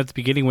close, even at the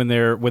beginning when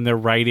they're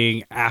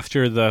writing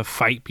after the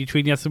fight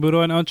between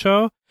Yasuburo and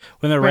Ocho.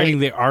 When they're writing,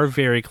 they are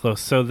very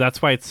close. So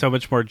that's why it's so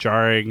much more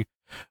jarring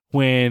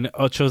when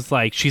Ocho's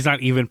like, she's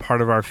not even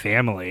part of our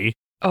family.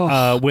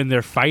 When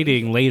they're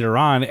fighting later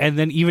on. And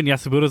then even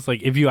Yasuburo's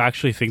like, if you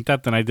actually think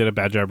that, then I did a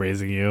bad job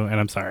raising you, and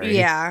I'm sorry.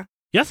 Yeah.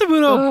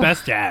 Yasuburo,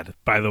 best dad,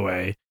 by the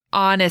way.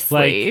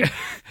 Honestly. Like,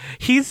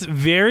 he's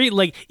very,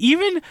 like,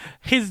 even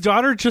his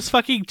daughter just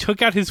fucking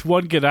took out his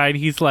one good eye, and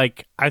he's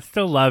like, I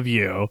still love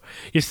you.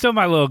 You're still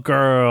my little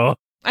girl.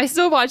 I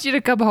still want you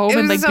to come home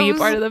and like so be a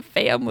part of the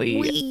family.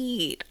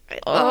 Sweet. I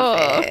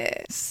love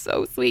it.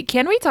 So sweet.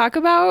 Can we talk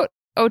about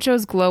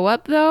Ocho's glow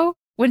up though?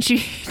 When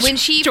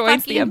she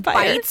joins the Empire,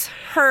 bites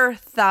her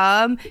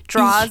thumb,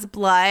 draws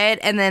blood,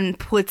 and then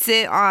puts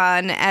it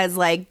on as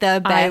like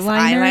the best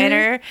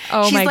eyeliner.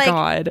 Oh, she's my like,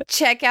 God.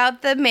 Check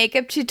out the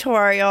makeup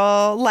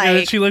tutorial. Like, and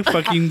then she like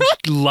fucking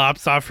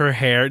lops off her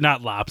hair.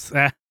 Not lops.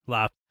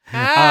 Lops.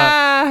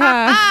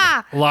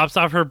 Lops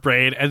off her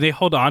braid, and they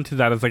hold on to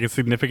that as like a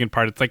significant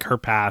part. It's like her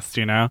past,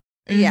 you know?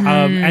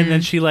 Yeah. And then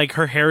she like,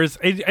 her hair is,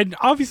 and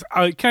obviously,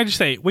 can I just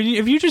say,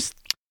 if you just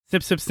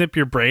snip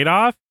your braid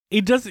off,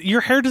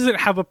 your hair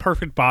doesn't have a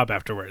perfect bob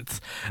afterwards.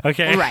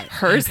 Okay. Right.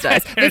 Hers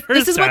does.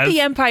 This is what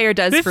the Empire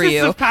does for you.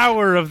 This is the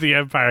power of the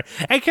Empire.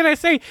 And can I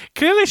say,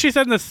 clearly she's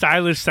in the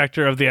stylish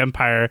sector of the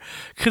Empire.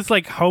 Because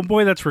like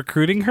homeboy that's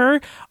recruiting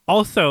her,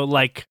 also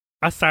like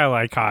a style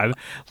icon.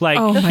 Like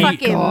the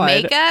fucking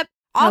makeup.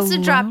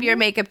 Also drop your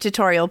makeup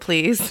tutorial,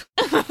 please.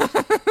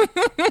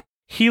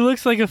 He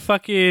looks like a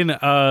fucking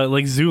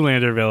like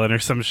Zoolander villain or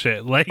some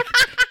shit. Like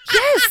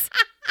yes.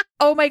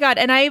 Oh my God.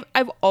 And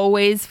I've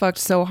always fucked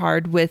so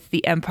hard with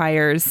the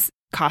Empire's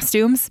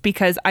costumes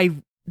because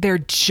they're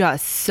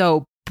just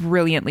so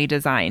brilliantly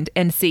designed.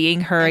 And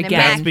seeing her and again.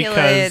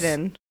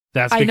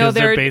 That's because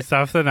they're based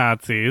off the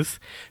Nazis.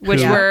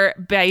 Which were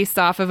based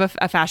off of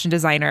a fashion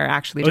designer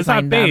actually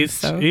designed them.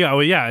 It's not based. Yeah,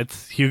 well, yeah,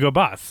 it's Hugo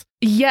Boss.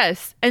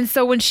 Yes. And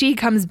so when she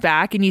comes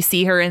back and you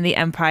see her in the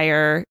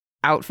Empire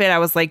outfit, I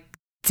was like,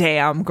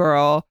 damn,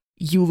 girl,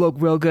 you look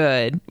real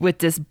good with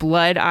this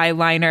blood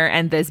eyeliner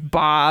and this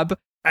bob.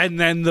 And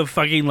then the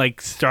fucking like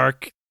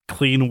stark,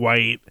 clean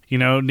white, you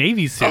know,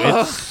 Navy suit.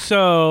 It's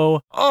so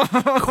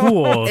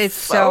cool. It's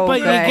so But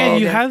good. again,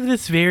 you have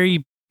this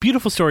very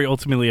beautiful story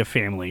ultimately of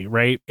family,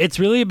 right? It's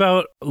really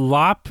about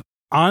Lop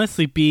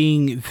honestly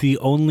being the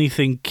only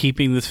thing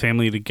keeping this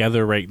family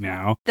together right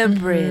now. The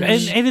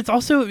bridge. And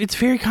it's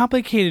very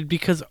complicated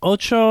because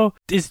Ocho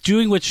is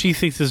doing what she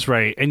thinks is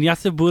right and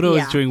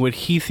Yasuburo is doing what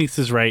he thinks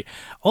is right.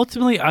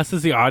 Ultimately, us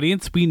as the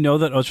audience, we know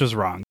that Ocho's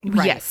wrong.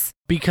 Right. Yes.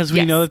 Because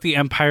we know that the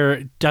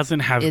Empire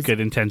doesn't have good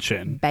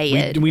intention.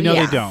 Bad. We know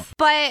they don't.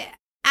 But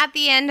at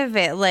the end of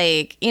it,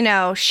 like, you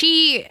know,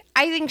 I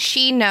think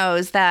she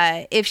knows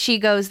that if she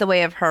goes the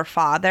way of her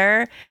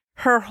father,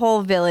 her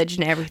whole village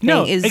and everything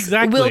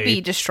will be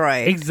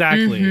destroyed.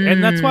 Exactly.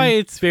 And that's why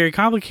it's very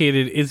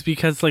complicated is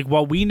because like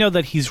while we know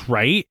that he's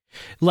right,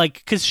 like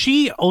because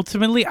she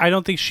ultimately, I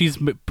don't think she's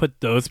put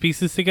those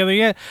pieces together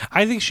yet.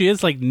 I think she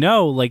is like,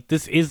 no, like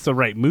this is the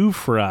right move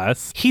for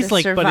us. He's the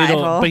like,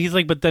 survival. but he's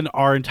like, but then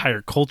our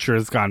entire culture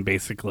is gone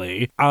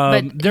basically.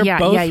 They're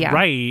both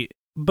right.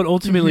 But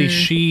ultimately,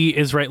 she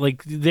is right.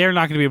 Like, they're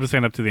not going to be able to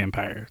stand up to the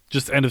Empire.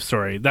 Just end of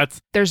story. That's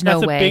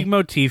no way. A big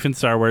motif in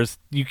Star Wars.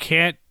 You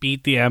can't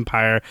beat the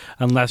Empire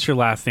unless your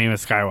last name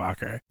is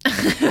Skywalker.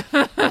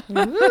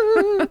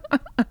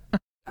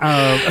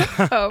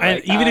 Oh my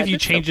and even if God, you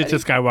that's change so it to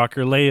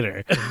Skywalker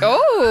later.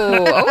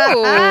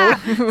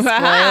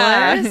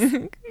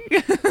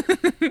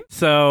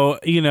 So,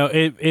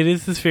 it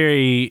is this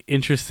very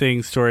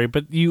interesting story,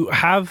 but you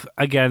have,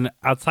 again,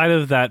 outside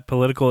of that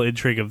political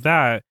intrigue of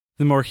that,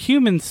 the more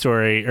human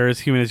story, or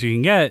as human as you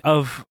can get,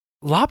 of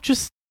Lop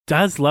just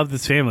does love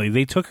this family.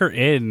 They took her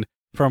in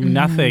from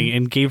nothing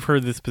and gave her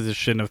this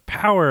position of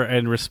power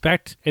and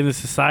respect in the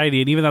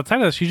society. And even outside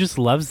of that, she just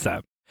loves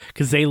them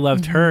because they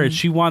loved her and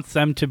she wants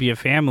them to be a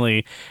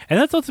family. And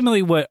that's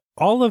ultimately what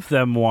all of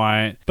them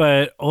want.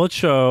 But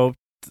Ocho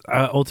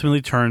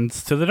ultimately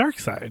turns to the dark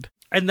side.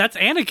 And that's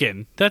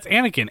Anakin.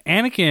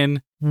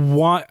 Anakin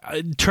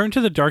turned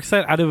to the dark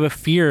side out of a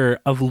fear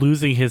of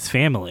losing his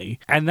family.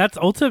 And that's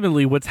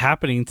ultimately what's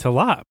happening to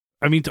Lop.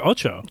 I mean, to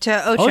Ocho.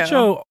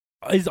 Ocho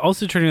is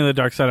also turning to the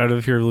dark side out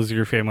of fear of losing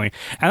your family.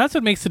 And that's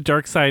what makes the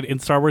dark side in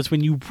Star Wars,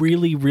 when you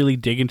really, really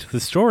dig into the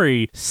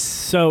story,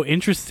 so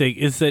interesting,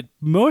 is that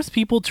most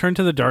people turn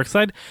to the dark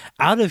side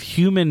out of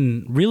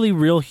human, really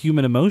real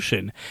human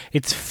emotion.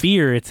 It's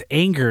fear, it's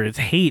anger, it's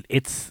hate,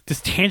 it's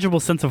this tangible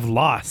sense of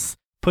loss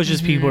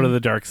pushes people to the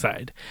dark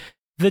side.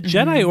 The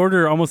Jedi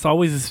Order almost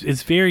always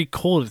is very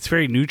cold. It's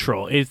very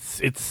neutral. It's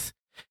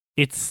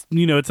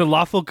a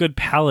lawful good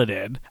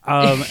paladin.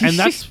 And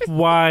that's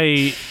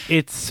why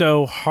it's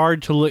so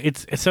hard to look.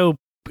 It's so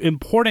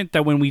important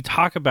that when we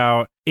talk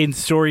about in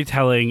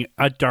storytelling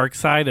a dark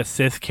side, a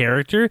Sith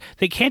character,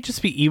 they can't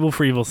just be evil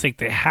for evil's sake.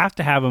 They have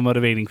to have a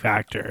motivating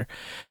factor.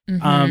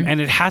 And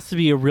it has to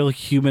be a real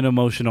human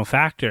emotional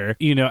factor,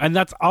 and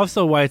that's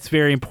also why it's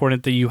very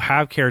important that you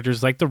have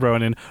characters like the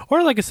Ronin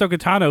or like Ahsoka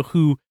Tano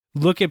who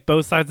look at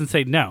both sides and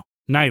say, no,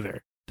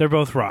 neither. They're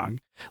both wrong.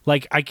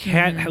 Like, I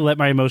can't let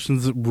my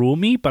emotions rule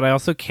me, but I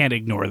also can't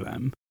ignore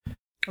them.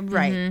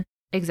 Right.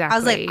 Exactly. I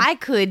was like, I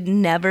could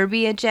never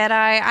be a Jedi.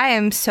 I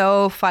am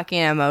so fucking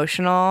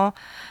emotional.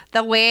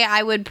 The way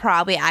I would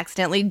probably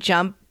accidentally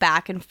jump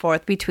back and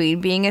forth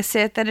between being a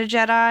Sith and a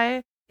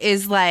Jedi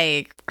is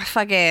like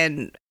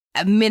fucking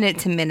minute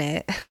to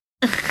minute.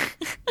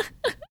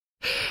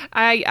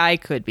 I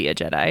could be a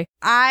Jedi.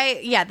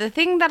 The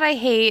thing that I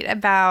hate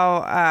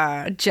about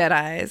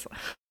Jedis.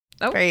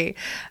 Jerry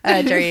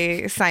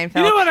Seinfeld.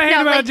 You know what I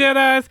hate about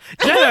Jedis?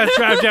 Jedis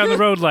drive down the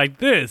road like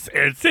this,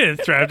 and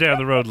Sith drive down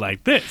the road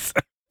like this.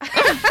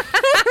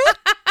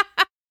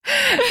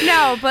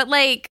 No, but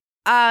like,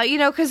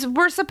 because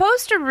we're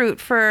supposed to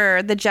root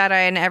for the Jedi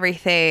and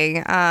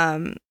everything.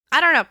 I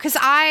don't know, because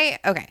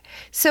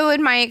so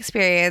in my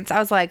experience, I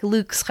was like,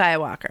 Luke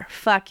Skywalker,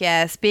 fuck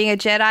yes. Being a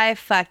Jedi,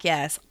 fuck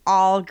yes.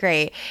 All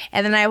great.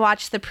 And then I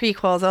watched the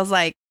prequels. I was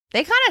like,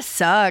 they kind of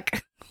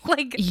suck.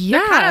 Like,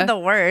 they're kind of the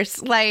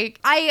worst. Like,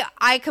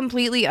 I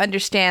completely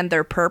understand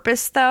their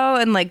purpose, though,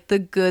 and, like, the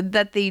good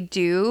that they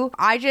do.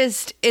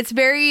 It's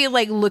very,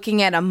 like,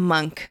 looking at a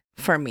monk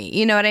for me.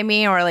 You know what I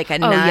mean? Or, like, a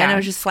nun. I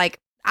was just like,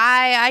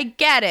 I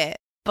get it.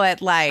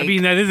 But, like, I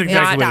mean, that is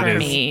exactly what it is.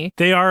 Me.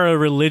 They are a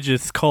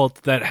religious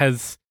cult that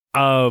has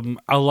a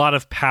lot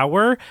of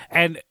power,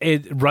 and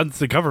it runs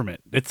the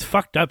government. It's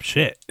fucked up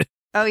shit.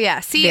 Oh,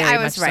 yeah. See, Very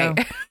I was right.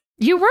 So.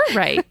 You were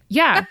right.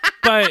 Yeah.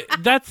 But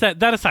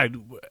that aside,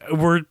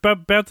 we're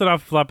bouncing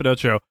off Lop and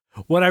Ocho.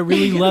 What I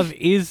really love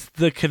is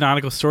the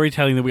canonical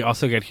storytelling that we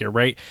also get here,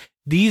 right?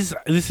 This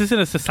isn't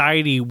a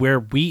society where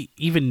we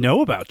even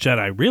know about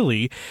Jedi,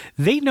 really.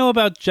 They know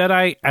about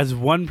Jedi as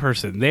one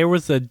person. There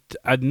was a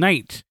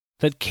knight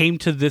that came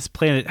to this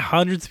planet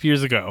hundreds of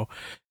years ago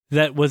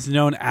that was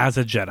known as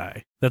a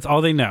Jedi. That's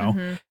all they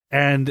know.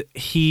 And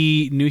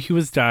he knew he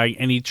was dying,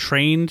 and he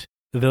trained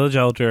the village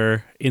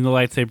elder in the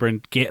lightsaber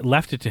and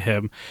left it to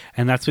him,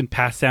 and that's been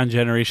passed down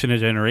generation to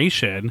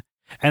generation.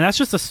 And that's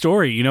just a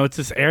story, it's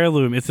this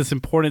heirloom, it's this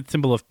important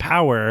symbol of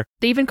power.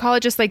 They even call it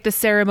just like the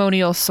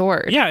ceremonial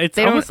sword. Yeah, it's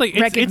almost like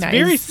it's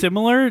very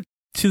similar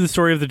to the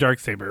story of the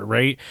Darksaber,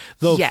 right?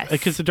 Yes,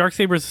 because the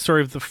Darksaber is the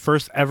story of the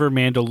first ever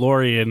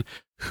Mandalorian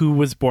who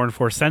was born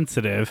Force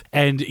sensitive,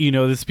 and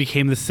this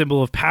became the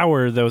symbol of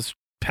power that was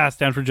passed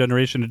down from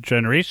generation to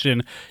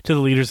generation to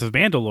the leaders of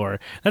Mandalore.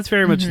 That's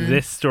very much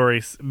this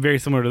story, very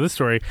similar to this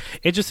story.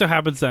 It just so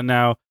happens that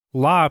now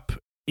Lop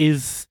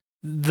is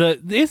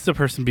the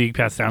person being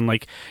passed down.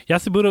 Like,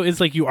 Yasubuto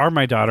is like, you are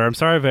my daughter. I'm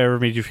sorry if I ever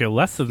made you feel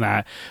less than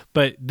that,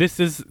 but this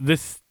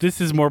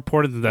is more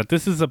important than that.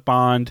 This is a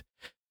bond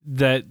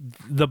that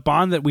the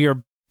bond that we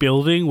are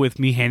building with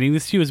me handing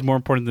this to you is more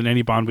important than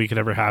any bond we could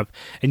ever have.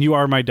 And you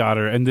are my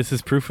daughter, and this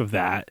is proof of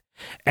that.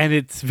 And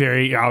it's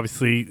very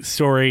obviously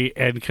story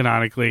and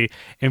canonically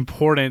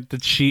important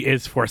that she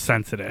is Force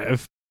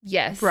sensitive.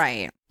 Yes.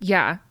 Right.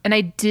 Yeah. And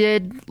I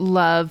did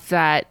love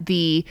that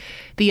the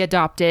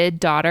adopted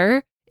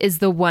daughter is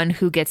the one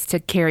who gets to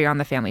carry on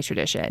the family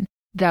tradition.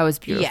 That was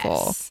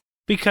beautiful. Yes.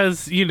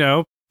 Because,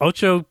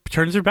 Ocho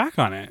turns her back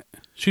on it.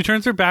 She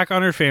turns her back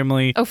on her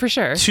family. Oh, for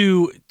sure.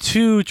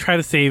 To try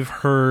to save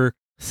her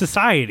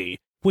society,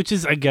 which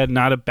is, again,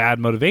 not a bad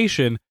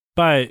motivation,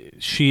 but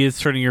she is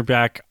turning her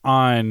back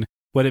on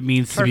what it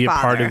means to be a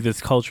part of this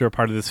culture, a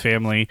part of this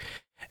family.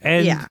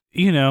 And,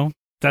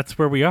 that's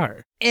where we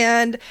are.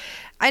 And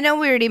I know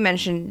we already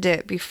mentioned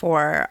it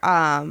before,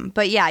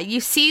 but yeah, you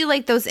see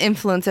like those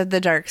influence of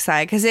the dark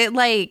side because it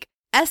like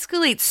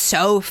escalates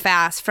so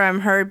fast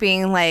from her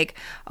being like,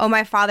 oh,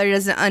 my father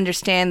doesn't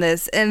understand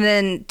this, and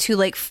then to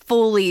like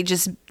fully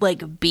just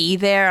like be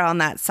there on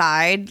that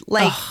side.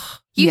 Like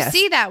you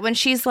see that when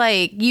she's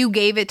like, you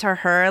gave it to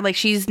her, like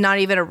she's not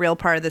even a real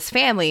part of this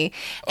family.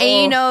 And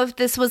you know, if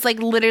this was like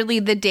literally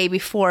the day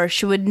before,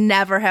 she would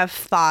never have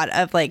thought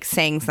of like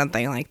saying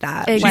something like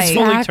that.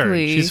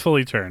 Exactly. She's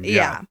fully turned.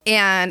 Yeah.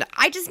 And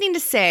I just need to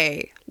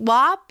say,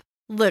 Lop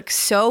looks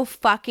so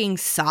fucking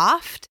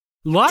soft.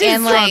 Lop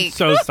is like,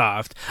 so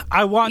soft.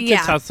 I want to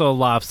tussle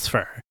Lop's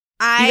fur.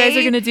 You guys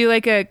are gonna do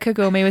like a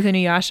Kagome with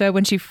Inuyasha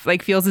when she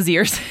like feels his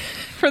ears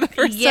for the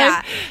first time.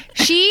 Yeah,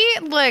 she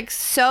looks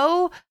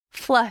so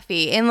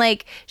fluffy and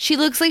like she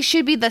looks like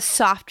she'd be the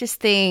softest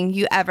thing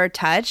you ever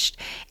touched,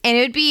 and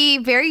it would be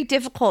very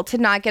difficult to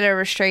not get a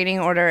restraining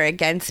order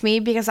against me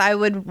because I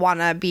would want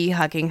to be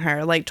hugging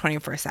her like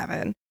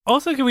 24/7.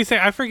 Also, can we say,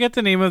 I forget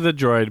the name of the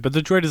droid, but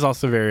the droid is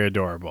also very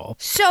adorable.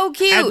 So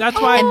cute. And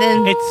that's why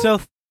it's so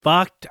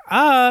fucked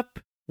up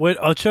when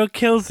Ocho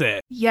kills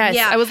it. Yes.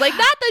 Yeah. I was like,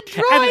 not the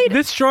droid. And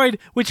this droid,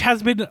 which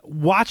has been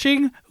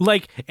watching,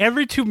 like,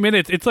 every 2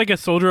 minutes, it's like a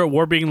soldier at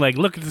war being like,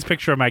 look at this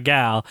picture of my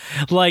gal.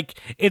 Like,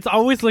 it's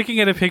always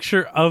looking at a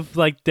picture of,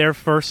 like, their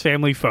first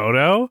family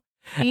photo.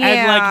 Yeah.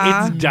 And,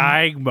 like, its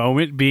dying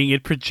moment being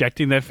it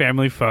projecting that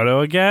family photo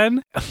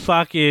again.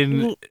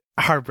 Fucking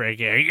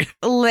heartbreaking.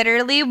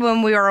 Literally,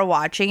 when we were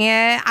watching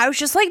it, I was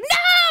just like,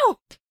 no!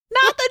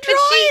 Not the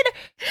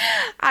droid!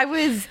 I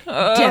was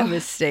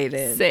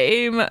devastated.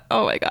 Same.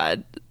 Oh my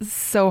god.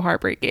 So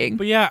heartbreaking.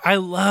 But yeah, I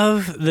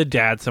love the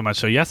dad so much.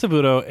 So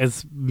Yasuburo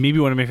is maybe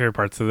one of my favorite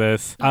parts of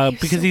this.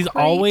 Because he's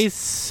always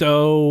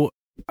so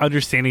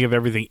understanding of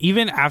everything.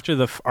 Even after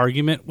the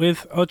argument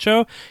with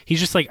Ocho, he's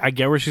just like, I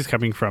get where she's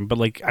coming from, but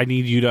like, I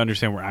need you to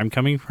understand where I'm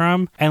coming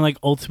from. And like,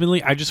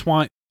 ultimately, I just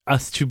want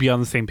us to be on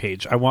the same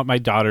page. I want my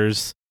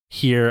daughters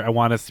here. I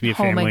want us to be a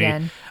home family.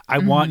 Again. I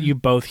want you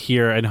both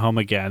here and home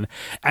again.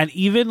 And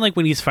even like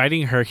when he's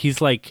fighting her, he's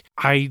like,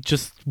 I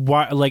just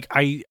want, like,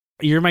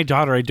 you're my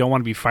daughter. I don't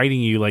want to be fighting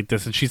you like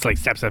this. And she's like,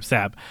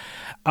 step.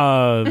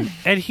 And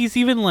he's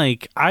even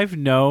like, I've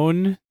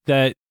known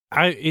that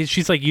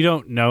she's like, you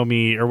don't know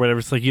me or whatever.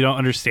 It's like, you don't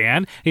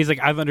understand. And he's like,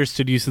 I've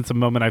understood you since the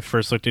moment I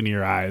first looked into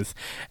your eyes.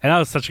 And that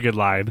was such a good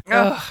line.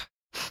 Ugh.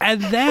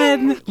 And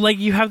then like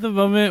you have the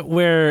moment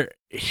where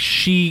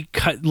she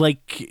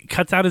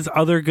cuts out his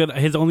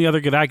only other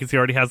good eye because he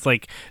already has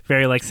like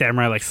very like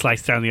samurai like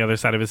sliced down the other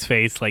side of his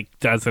face, like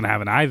doesn't have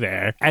an eye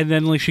there. And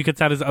then like she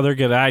cuts out his other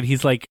good eye and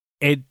he's like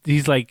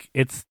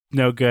it's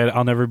no good.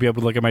 I'll never be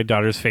able to look at my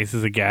daughter's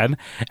faces again.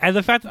 And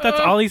the fact that that's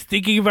all he's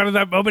thinking about in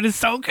that moment is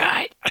so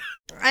good.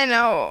 I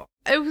know.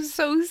 It was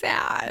so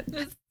sad.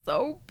 It's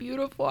so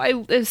beautiful.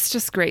 It's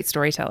just great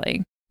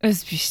storytelling.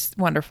 It's just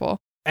wonderful.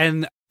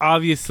 And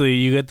obviously,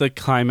 you get the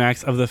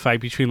climax of the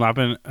fight between Lop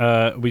and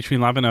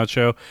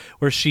Ocho,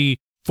 where she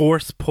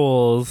force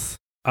pulls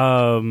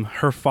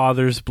her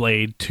father's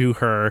blade to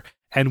her,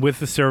 and with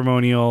the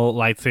ceremonial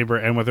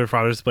lightsaber and with her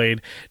father's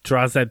blade,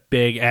 draws that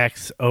big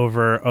X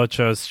over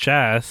Ocho's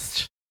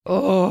chest.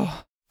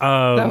 Oh,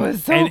 that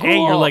was so cool.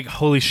 A, you're like,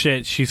 holy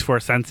shit, she's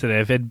force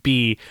sensitive, and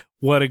B,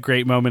 what a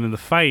great moment in the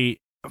fight.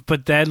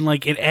 But then,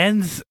 like, it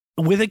ends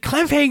with a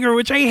cliffhanger,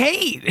 which I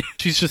hate.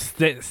 She's just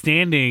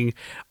standing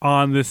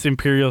on this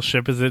Imperial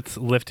ship as it's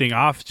lifting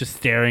off, just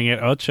staring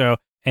at Ocho.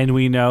 And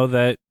we know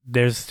that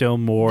there's still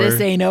more.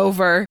 This ain't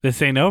over. There's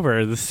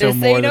still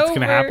more that's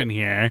going to happen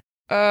here.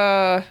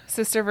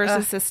 Sister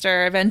versus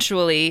sister,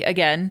 eventually,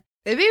 again.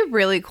 It'd be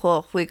really cool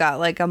if we got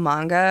like a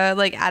manga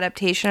like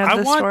adaptation of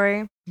the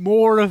story.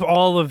 More of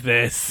all of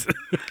this.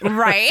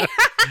 Right?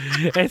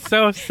 It's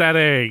so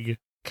upsetting.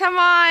 Come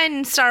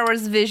on, Star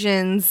Wars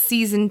Visions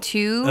Season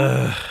 2.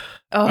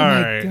 Oh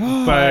my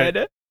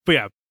god. But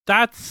yeah,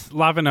 that's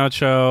Lop and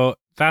Ocho.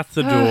 That's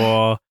the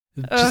duel.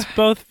 Just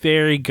both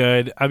very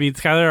good. I mean,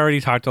 Skylar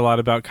already talked a lot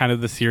about kind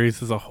of the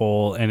series as a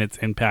whole and its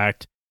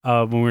impact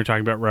when we were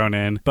talking about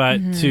Ronin. But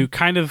to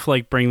kind of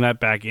like bring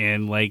that back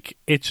in, like,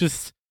 it's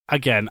just,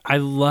 again, I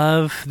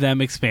love them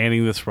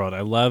expanding this world.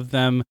 I love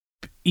them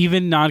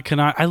even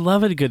non-canonical. I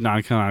love a good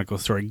non-canonical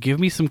story. Give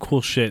me some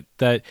cool shit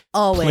that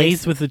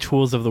plays with the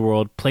tools of the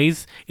world,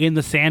 plays in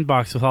the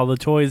sandbox with all the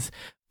toys,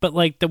 but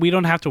like that we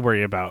don't have to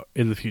worry about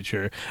in the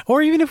future.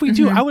 Or even if we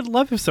do, I would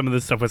love if some of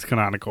this stuff was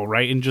canonical,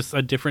 right? In just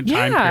a different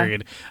time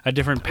period, a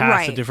different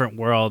past, a different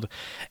world.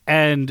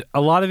 And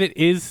a lot of it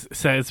is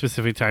set in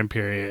specific time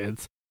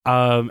periods.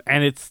 And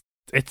it's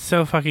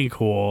so fucking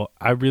cool.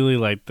 I really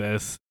like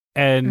this.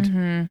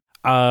 And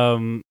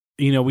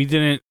you know, we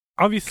didn't,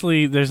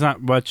 obviously there's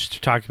not much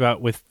to talk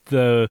about with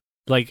the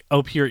like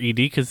OP or ED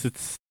because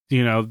it's,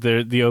 you know,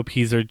 the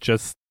OPs are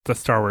just the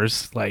Star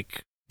Wars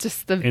like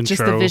just the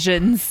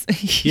visions.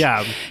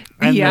 Yeah.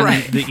 And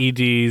then the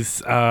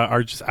EDs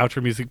are just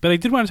outro music. But I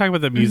did want to talk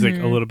about the music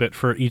a little bit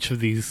for each of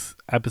these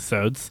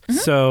episodes.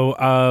 So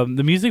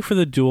the music for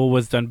the duel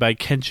was done by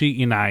Kenji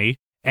Inai.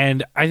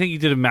 And I think he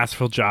did a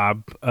masterful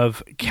job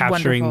of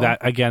capturing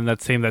Wonderful.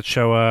 that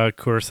Showa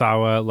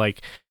Kurosawa,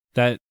 like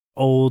that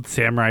old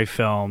samurai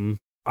film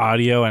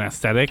audio and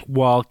aesthetic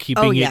while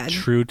keeping yeah, it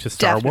true to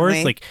Star Wars.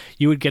 definitely. Like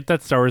you would get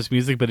that Star Wars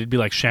music, but it'd be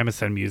like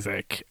shamisen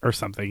music or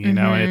something, you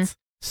know, and it's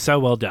so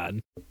well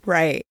done.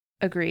 Right.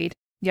 Agreed.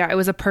 Yeah, it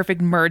was a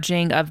perfect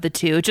merging of the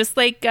two. Just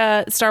like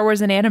Star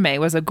Wars and anime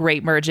was a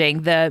great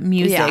merging. The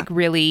music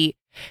really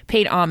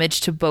paid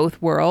homage to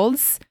both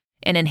worlds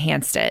and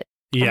enhanced it.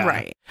 Yeah.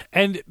 Right.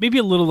 And maybe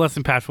a little less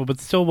impactful,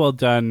 but still well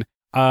done.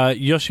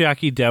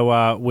 Yoshiaki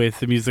Dewa with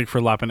the music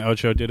for Lapan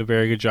Ocho did a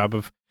very good job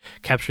of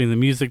capturing the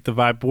music, the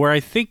vibe. Where I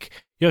think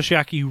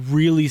Yoshiaki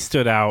really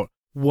stood out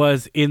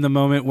was in the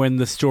moment when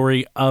the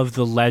story of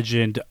the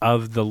legend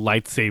of the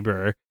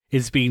lightsaber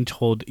is being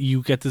told.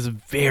 You get this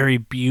very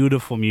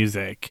beautiful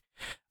music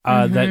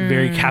that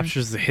very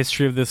captures the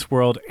history of this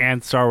world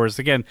and Star Wars.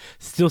 Again,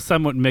 still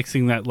somewhat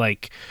mixing that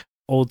like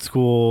old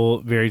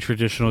school, very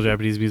traditional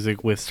Japanese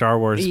music with Star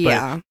Wars,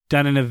 but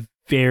done in a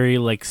very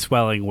like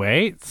swelling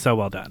way. It's so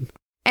well done.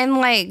 And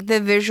like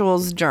the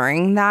visuals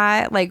during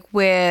that, like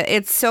where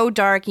it's so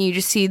dark and you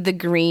just see the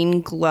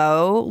green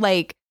glow,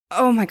 like,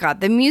 oh my God,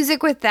 the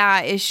music with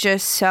that is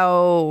just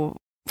so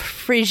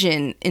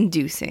Frisian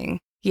inducing.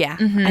 Yeah,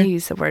 I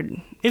use the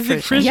word. Is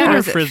it Frisian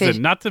or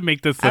Frisian? Not to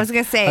make this I was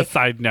gonna say, a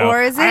side note.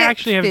 or is it I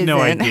actually have no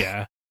Fizzin'?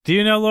 idea. Do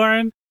you know,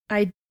 Lauren?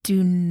 I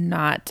do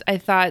not. I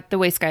thought the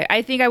way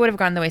I think I would have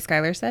gone the way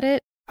Skylar said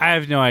it. I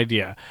have no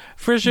idea.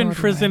 Frisian, Nor do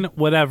Frisian,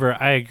 whatever.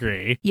 I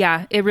agree.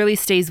 Yeah, it really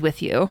stays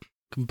with you.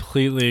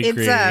 Completely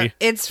agree.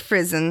 It's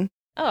Frisian.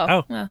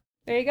 Oh, well,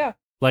 there you go.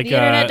 Like the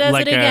internet does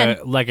it again.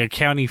 like a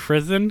county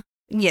prison.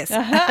 Yes,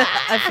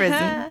 a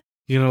Frisian.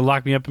 You gonna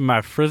lock me up in my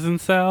prison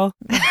cell?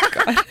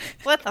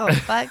 What the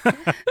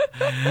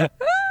fuck?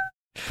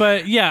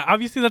 But yeah,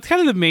 obviously that's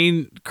kind of the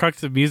main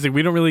crux of music.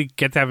 We don't really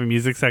get to have a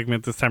music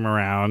segment this time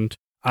around.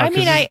 I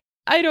mean,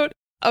 I don't.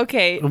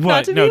 Okay, what?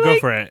 not to No, be go like,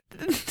 for it.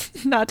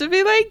 Not to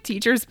be like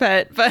teacher's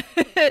pet, but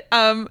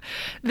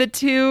the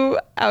two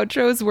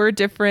outros were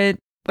different,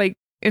 like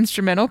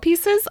instrumental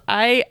pieces.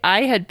 I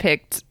had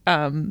picked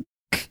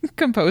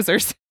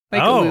composers.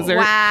 Like a loser.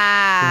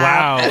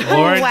 Wow.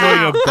 Lauren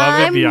going above and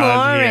I'm beyond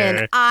Lauren.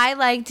 here. I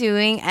like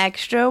doing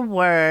extra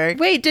work.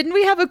 Wait, didn't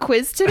we have a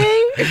quiz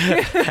today?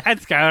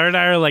 And Skylar and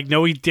I are like, no,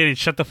 we didn't.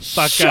 Shut the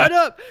fuck Shut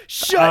up.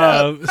 Shut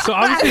up. So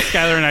obviously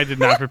Skylar and I did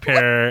not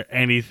prepare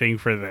anything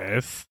for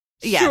this.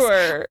 Yes.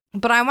 Sure.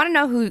 But I want to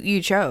know who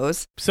you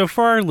chose. So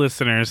for our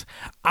listeners,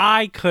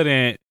 I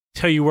couldn't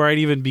tell you where I'd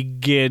even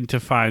begin to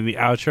find the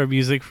outro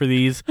music for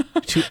these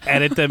to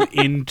edit them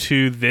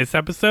into this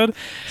episode.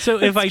 So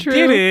if I true.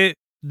 did it,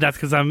 that's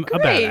because I'm a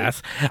Great.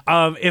 badass.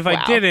 If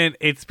I didn't,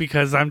 it's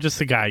because I'm just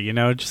a guy, you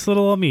know, just a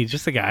little old me,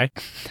 just a guy.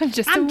 I'm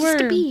just I'm a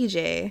just a worm.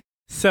 BJ.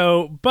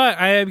 So, but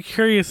I am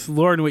curious,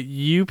 Lauren, what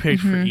you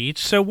picked for each.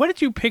 So what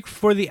did you pick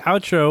for the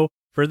outro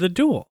for the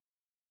duel?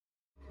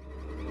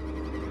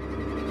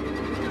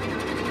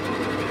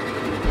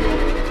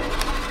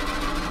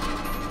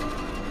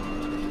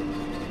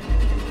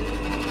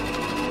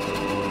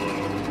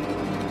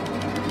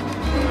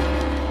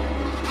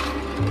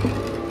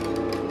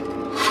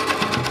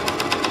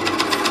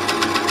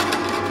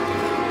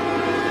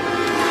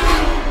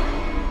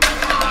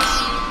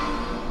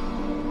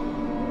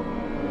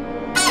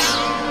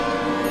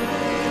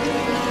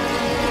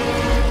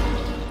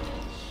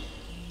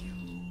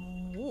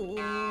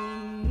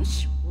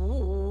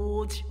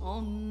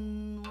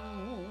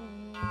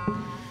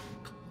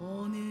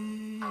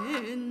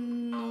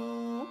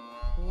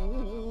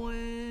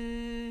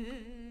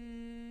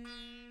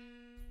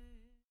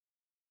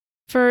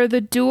 For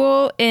the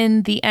duel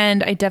in the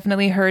end, I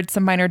definitely heard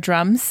some minor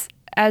drums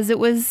as it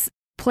was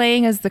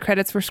playing, as the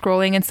credits were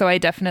scrolling. And so I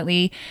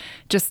definitely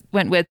just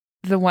went with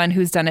the one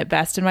who's done it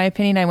best, in my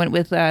opinion. I went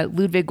with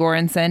Ludwig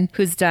Göransson,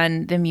 who's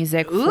done the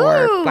music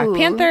for Black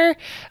Panther.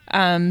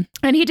 And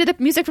he did the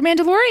music for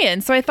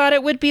Mandalorian. So I thought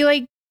it would be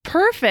like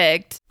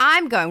perfect.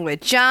 I'm going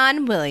with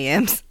John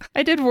Williams.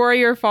 I did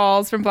Warrior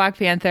Falls from Black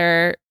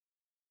Panther.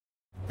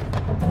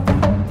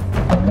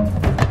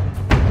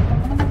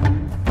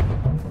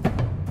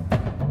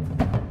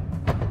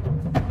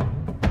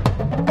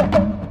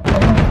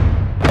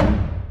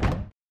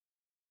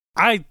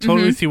 I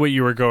totally see what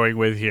you were going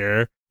with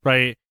here,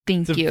 right?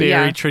 Thank it's a you.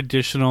 very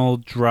traditional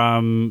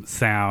drum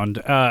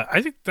sound.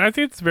 I think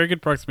it's a very good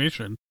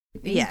approximation.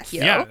 Yes.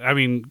 Yeah, I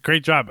mean,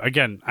 great job.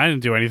 Again, I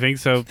didn't do anything,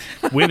 so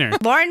winner.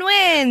 Lauren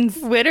wins.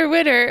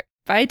 Winner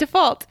by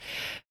default.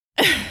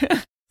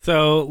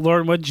 So,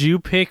 Lauren, what'd you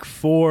pick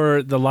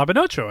for the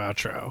Labanocho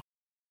outro?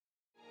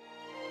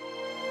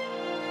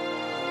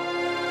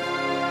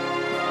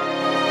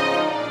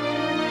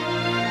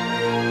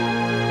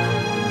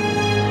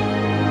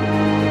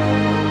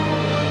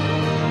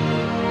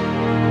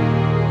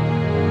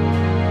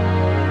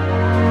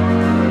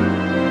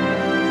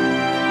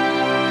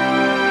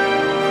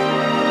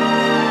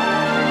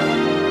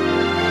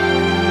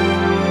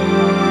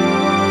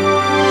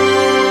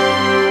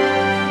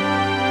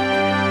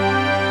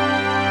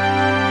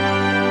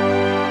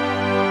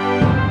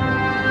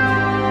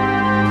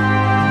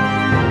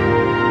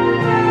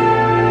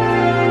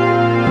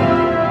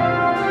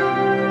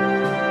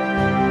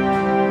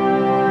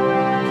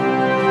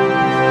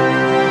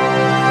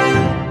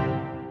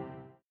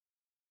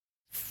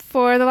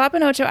 For the La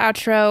Pinocho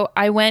outro,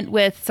 I went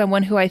with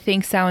someone who I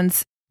think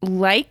sounds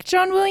like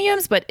John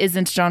Williams, but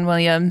isn't John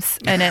Williams.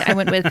 And I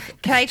went with...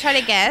 Can I try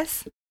to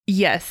guess?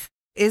 Yes.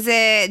 Is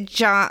it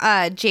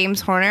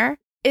James Horner?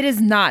 It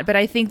is not, but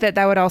I think that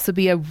would also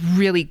be a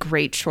really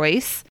great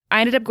choice.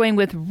 I ended up going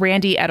with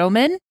Randy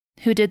Edelman,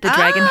 who did the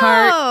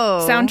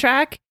Dragonheart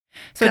soundtrack.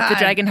 So it's the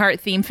Dragonheart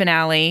theme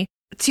finale.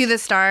 To the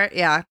Star,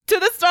 yeah. To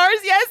the Stars,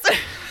 yes!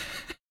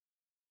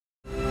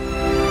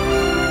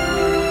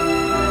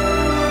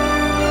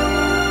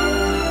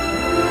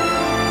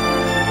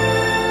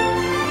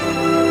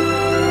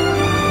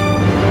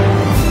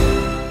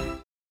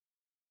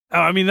 Oh,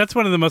 I mean, that's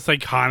one of the most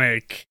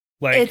iconic.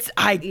 Like, it's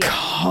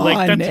iconic.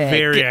 Like, that's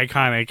very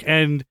iconic.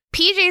 And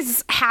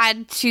PJ's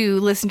had to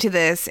listen to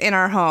this in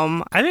our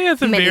home. I think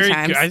that's a many very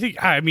times. good.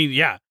 I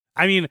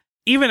mean,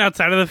 even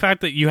outside of the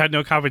fact that you had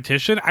no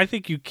competition, I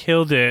think you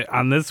killed it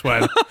on this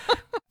one.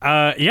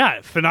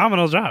 Yeah,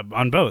 phenomenal job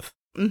on both.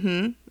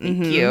 Thank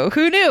you.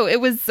 Who knew?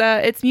 It was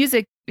it's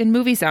music in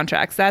movie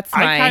soundtracks.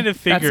 I kind of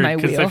figured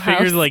because I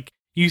figured like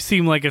you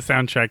seem like a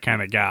soundtrack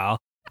kind of gal.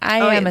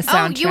 I am a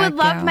soundtrack. Oh, you would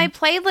love gal. my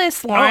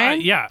playlist,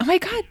 Lauren. Yeah. Oh my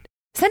god,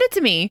 send it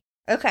to me.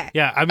 Okay.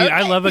 Yeah, I mean,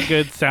 I love a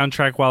good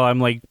soundtrack while I'm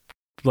like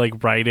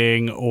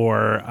writing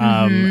or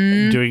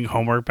doing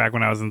homework back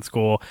when I was in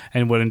school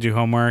and wouldn't do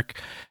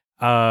homework.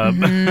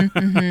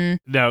 No,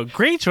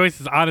 great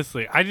choices.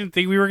 Honestly, I didn't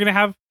think we were gonna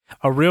have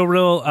a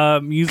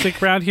real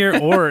music round here,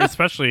 or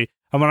especially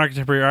among our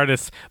contemporary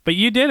artists. But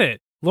you did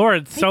it.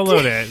 Lauren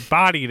soloed it,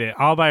 bodied it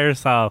all by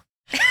herself.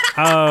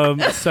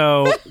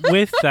 So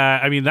with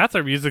that, I mean, that's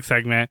our music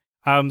segment.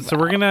 So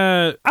we're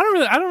gonna.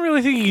 I don't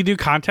really think you can do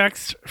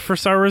context for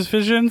Star Wars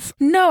Visions.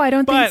 No, I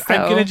don't think so. But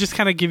I'm gonna just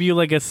kind of give you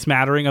like a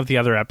smattering of the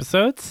other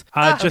episodes,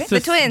 just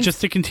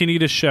to continue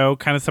to show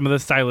kind of some of the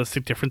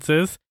stylistic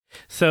differences.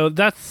 So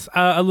that's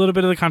a little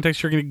bit of the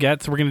context you're gonna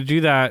get. So we're gonna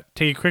do that.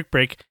 Take a quick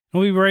break, and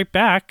we'll be right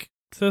back.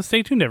 So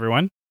stay tuned,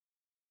 everyone.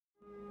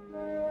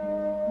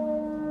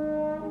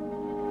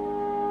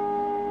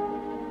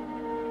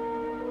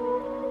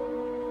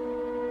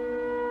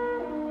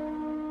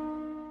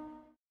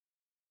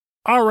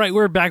 All right,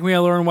 we're back. We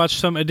got Lauren watch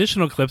some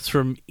additional clips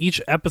from each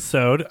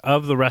episode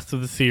of the rest of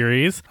the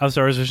series of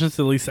Star Wars Visions,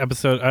 at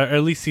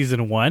least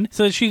season 1,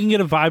 so that she can get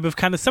a vibe of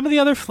kind of some of the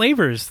other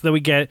flavors that we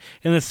get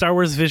in the Star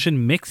Wars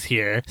Vision mix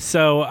here.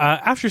 So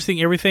after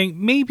seeing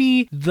everything,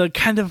 maybe the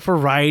kind of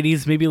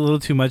varieties, maybe a little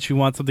too much. You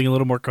want something a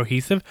little more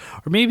cohesive,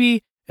 or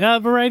maybe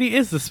variety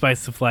is the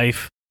spice of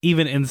life,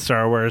 even in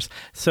Star Wars.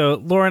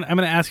 So Lauren, I'm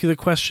going to ask you the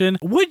question: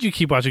 would you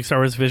keep watching Star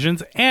Wars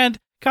Visions? And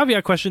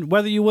caveat question,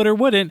 whether you would or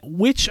wouldn't,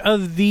 which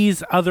of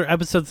these other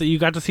episodes that you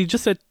got to see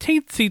just a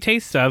teensy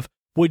taste of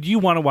would you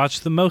want to watch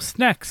the most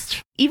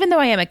next? Even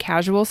though I am a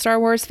casual Star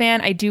Wars fan,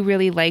 I do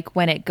really like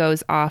when it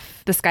goes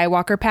off the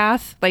Skywalker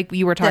path, like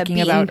you were talking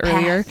about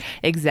earlier.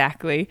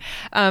 Exactly.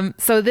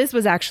 So this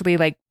was actually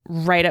like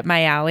right up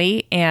my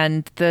alley,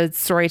 and the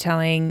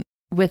storytelling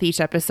with each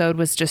episode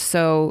was just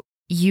so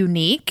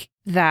unique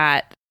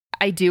that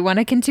I do want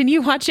to continue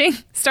watching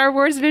Star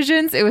Wars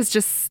Visions. It was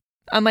just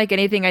unlike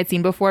anything I'd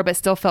seen before, but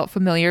still felt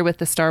familiar with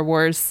the Star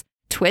Wars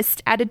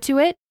twist added to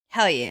it.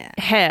 Hell yeah.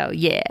 Hell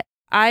yeah.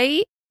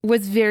 I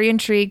was very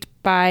intrigued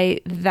by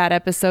that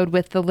episode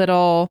with the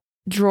little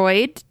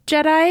droid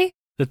Jedi.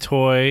 The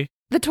toy,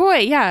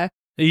 yeah.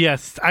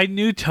 Yes, I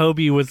knew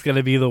Toby was going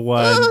to be the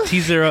one.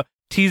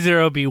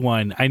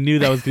 T0B1. I knew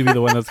that was going to be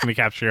the one that's going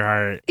to capture your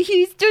heart.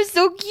 He's just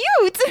so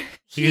cute.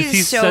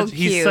 He's so cute.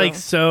 He's like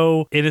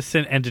so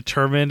innocent and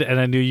determined, and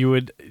I knew you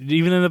would,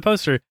 even in the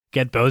poster,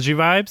 get Boji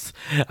vibes.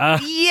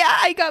 Yeah,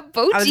 I got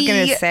Boji. I was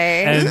going to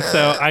say. And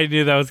so I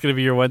knew that was going to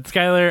be your one.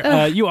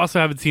 Skylar, you also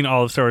haven't seen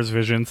all of Star Wars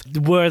Visions.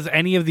 Was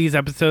any of these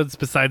episodes,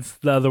 besides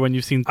the other one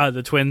you've seen,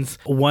 the twins,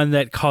 one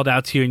that called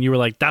out to you and you were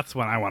like, that's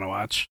one I want to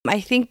watch?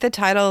 I think the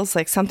title's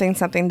like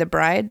something the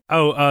Bride.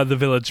 Oh, The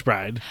Village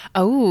Bride.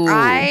 Oh.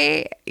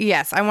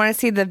 Yes, I want to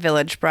see The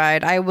Village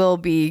Bride. I will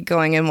be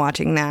going and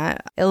watching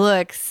that. It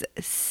looks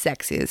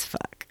sexy as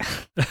fuck.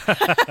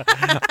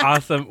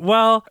 Awesome.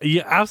 Well,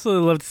 you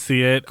absolutely love to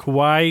see it.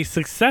 Kawaii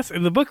success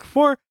in the book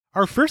for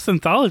our first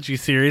anthology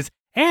series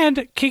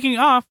and kicking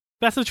off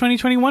Best of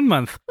 2021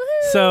 month.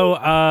 Woo-hoo!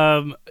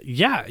 So,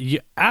 yeah, you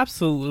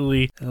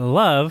absolutely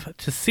love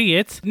to see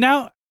it.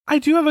 Now, I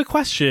do have a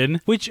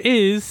question, which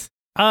is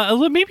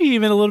maybe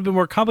even a little bit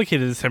more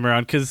complicated this time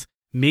around, because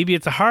maybe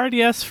it's a hard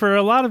yes for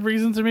a lot of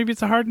reasons, or maybe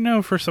it's a hard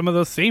no for some of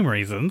those same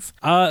reasons.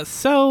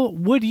 So,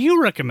 would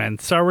you recommend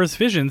Star Wars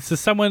Visions to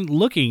someone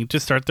looking to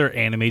start their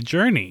anime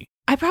journey?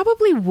 I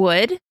probably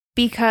would,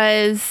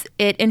 because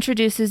it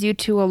introduces you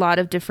to a lot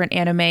of different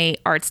anime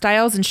art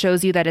styles and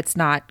shows you that it's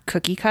not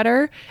cookie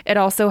cutter. It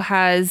also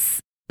has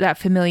that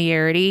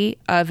familiarity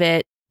of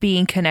it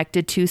being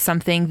connected to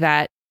something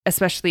that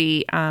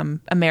especially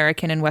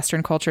American and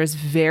Western culture is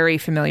very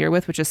familiar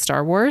with, which is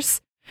Star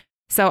Wars.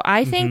 So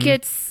I think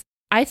it's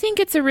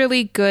a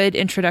really good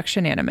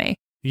introduction anime.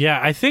 Yeah,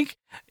 I think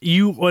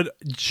you would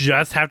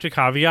just have to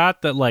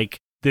caveat that, like,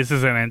 this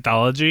is an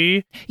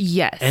anthology.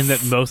 Yes. And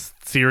that most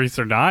series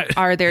are not.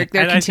 They're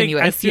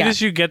continuous. I think as soon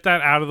as you get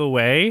that out of the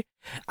way,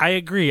 I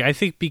agree. I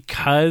think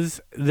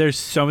because there's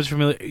so much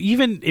familiar,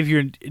 even if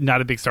you're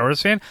not a big Star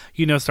Wars fan,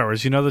 you know Star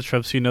Wars, you know the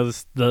tropes, you know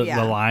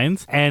the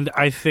lines. And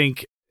I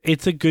think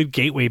it's a good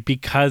gateway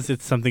because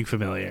it's something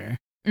familiar.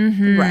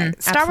 Mm-hmm.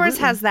 Right. Star Wars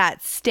has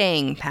that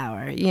staying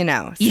power, you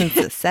know, since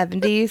the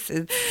 70s.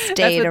 It's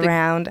stayed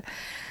around.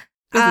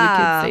 That's what the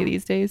kids say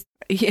these days.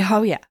 Yeah,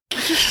 oh, yeah.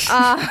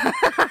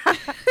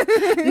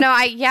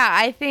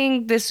 I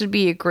think this would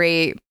be a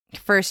great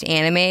first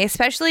anime,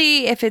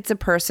 especially if it's a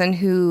person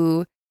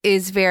who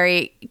is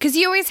very, because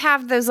you always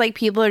have those like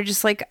people are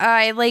just like,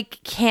 I like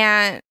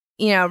can't,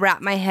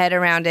 wrap my head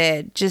around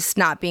it just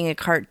not being a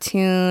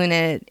cartoon,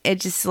 and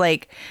it just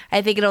like,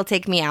 I think it'll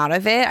take me out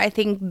of it. I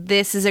think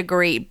this is a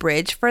great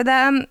bridge for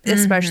them,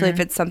 especially if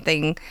it's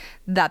something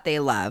that they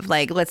love.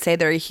 Like, let's say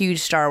they're a huge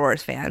Star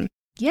Wars fan.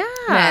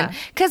 Yeah.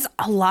 Because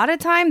a lot of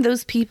time,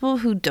 those people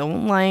who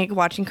don't like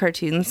watching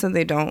cartoons, so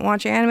they don't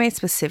watch anime,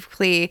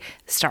 specifically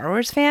Star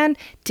Wars fan,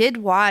 did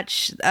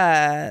watch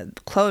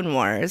Clone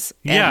Wars.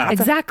 Yeah.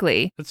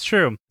 Exactly. That's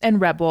true.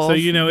 And Rebels. So,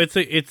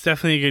 it's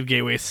definitely a good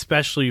gateway,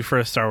 especially for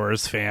a Star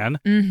Wars fan.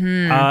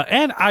 Mm-hmm.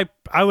 And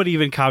I would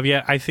even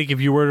caveat, I think if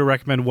you were to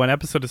recommend one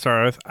episode of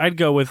Star Wars, I'd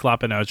go with La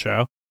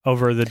Pinocho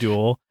over The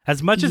Duel.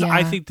 As much as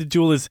I think The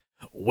Duel is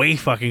way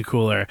fucking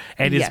cooler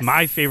and is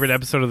my favorite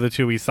episode of the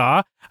two we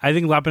saw, I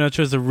think La Pinocho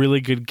is a really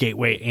good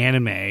gateway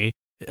anime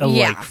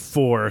like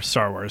for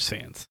Star Wars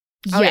fans.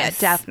 Yes, oh, yeah,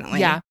 definitely.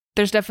 Yeah,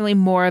 there's definitely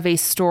more of a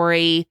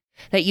story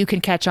that you can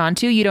catch on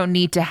to. You don't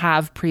need to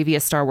have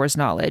previous Star Wars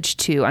knowledge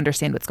to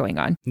understand what's going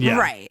on. Yeah.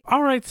 Right.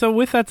 All right, so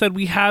with that said,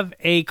 we have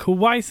a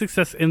kawaii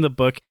success in the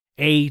book,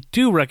 a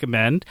do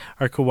recommend,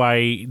 our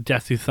kawaii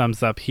Desu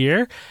thumbs up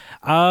here.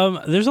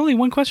 There's only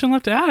one question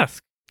left to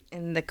ask.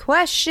 And the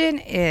question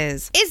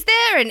is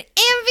there an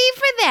AMV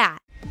for that?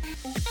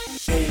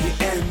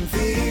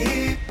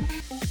 AMV,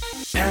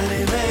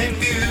 anime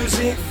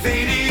music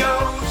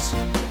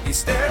videos.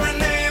 Is there an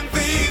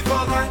AMV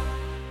for that?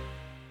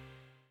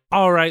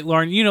 All right,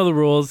 Lauren, you know the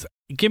rules.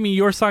 Give me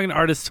your song and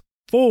artist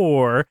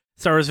for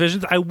Star Wars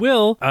Visions. I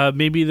will.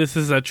 Maybe this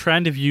is a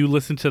trend. If you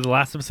listen to the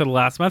last episode of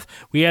last month,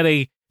 we had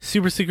a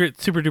super secret,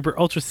 super duper,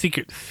 ultra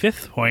secret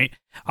fifth point.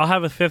 I'll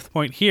have a fifth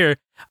point here.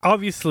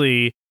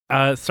 Obviously,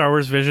 Star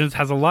Wars Visions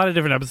has a lot of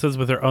different episodes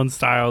with their own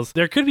styles.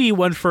 There could be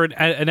one for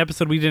an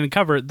episode we didn't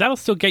cover. That'll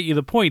still get you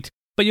the point,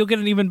 but you'll get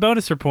an even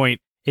bonuser point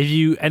if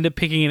you end up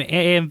picking an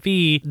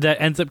AMV that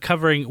ends up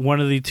covering one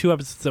of the two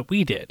episodes that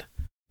we did.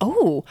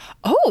 Oh,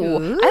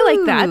 I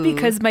like that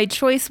because my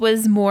choice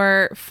was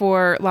more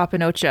for La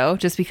Pinocho,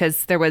 just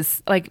because there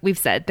was, like we've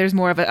said, there's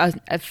more of a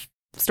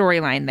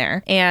storyline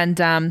there.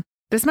 And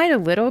this might a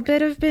little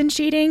bit have been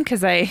cheating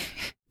because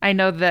I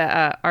know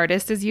the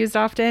artist is used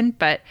often,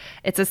 but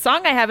it's a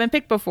song I haven't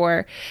picked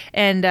before.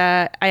 And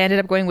I ended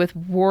up going with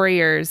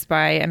Warriors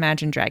by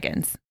Imagine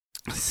Dragons.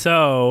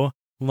 So,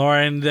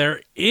 Lauren,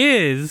 there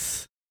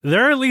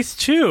are at least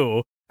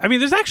two. I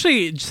mean, there's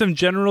actually some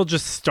general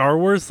just Star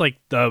Wars, like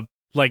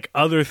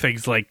other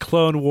things like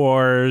Clone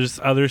Wars,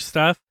 other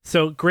stuff.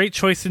 So great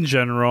choice in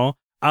general.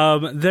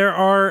 There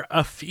are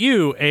a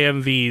few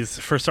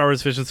AMVs for Star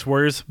Wars Visions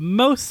Warriors.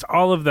 Most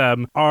all of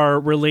them are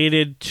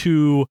related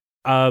to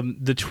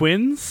the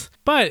twins.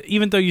 But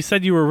even though you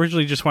said you were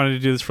originally just wanted to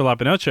do this for La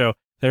Pinocho,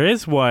 there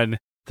is one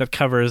that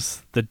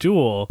covers the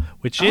Duel,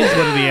 which is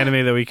one of the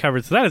anime that we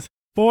covered. So that is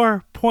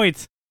 4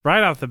 points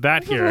right off the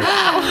bat here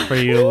for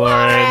you,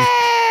 Lauren.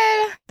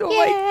 Oh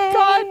my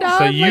God. Now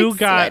So I'm, you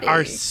got sweating.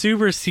 our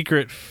super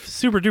secret,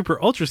 super duper,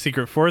 ultra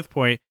secret fourth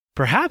point.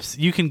 Perhaps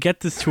you can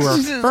get this to our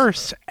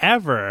first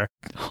ever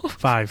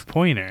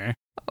 5-pointer.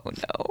 Oh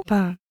no.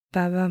 Bum,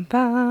 bum, bum,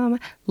 bum.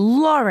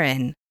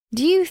 Lauren,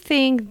 do you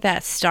think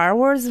that Star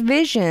Wars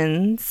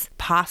Visions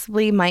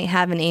possibly might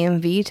have an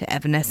AMV to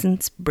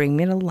Evanescence Bring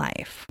Me to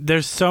Life?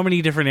 There's so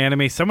many different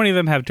anime. So many of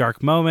them have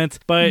dark moments.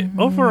 But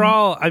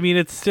overall, I mean,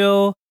 it's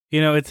still...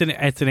 it's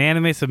an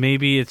anime, so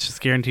maybe it's just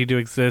guaranteed to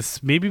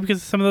exist. Maybe because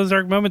of some of those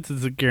dark moments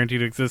it's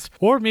guaranteed to exist.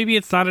 Or maybe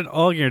it's not at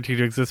all guaranteed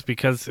to exist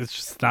because it's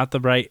just not the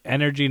right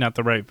energy, not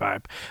the right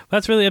vibe.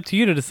 That's really up to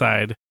you to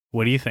decide.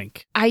 What do you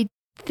think? I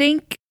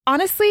think,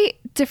 honestly,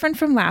 different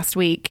from last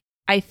week,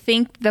 I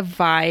think the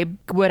vibe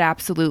would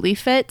absolutely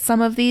fit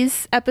some of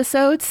these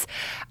episodes.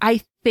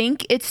 I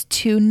think it's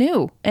too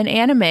new an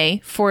anime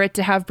for it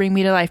to have Bring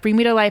Me to Life. Bring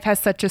Me to Life has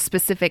such a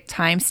specific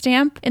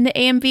timestamp in the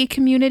AMV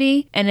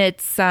community, and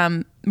it's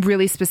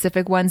really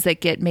specific ones that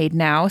get made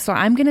now. So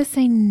I'm going to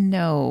say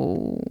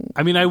no.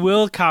 I mean, I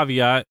will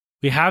caveat,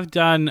 we have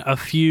done a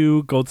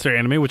few Gold Star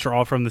anime, which are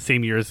all from the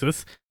same year as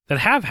this, that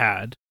have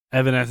had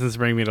Evanescence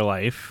Bring Me to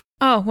Life.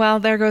 Oh, well,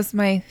 there goes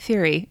my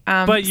theory.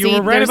 But you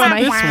were right about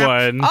this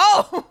one.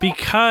 Oh!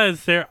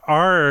 Because there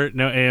are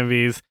no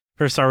AMVs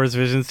for Star Wars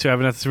Visions to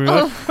Evanescence Bring Me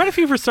to Life. Quite a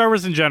few for Star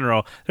Wars in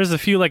general. There's a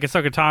few like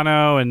Ahsoka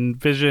Tano and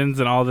Visions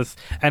and all this,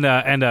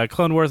 and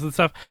Clone Wars and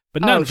stuff,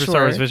 but none for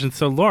Star Wars Visions.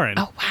 So, Lauren.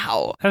 Oh,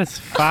 wow. That is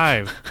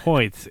 5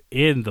 points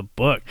in the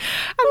book.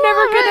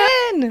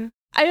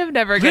 I am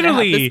never going to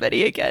have this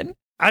many again.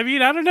 I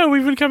mean, I don't know.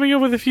 We've been coming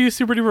up with a few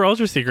super duper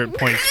ultra secret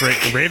points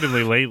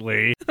randomly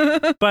lately,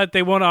 but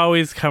they won't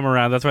always come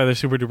around. That's why they're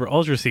super duper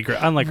ultra secret,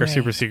 unlike our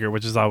super secret,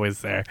 which is always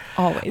there.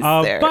 Always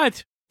there.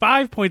 But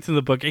 5 points in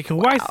the book, a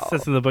kawaii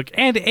success in the book,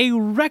 and a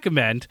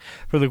recommend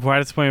for the Kawaii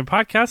Disappointment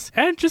podcast,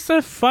 and just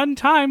a fun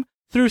time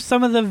through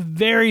some of the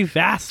very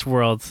vast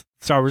worlds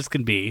Star Wars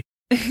can be.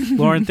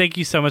 Lauren, thank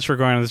you so much for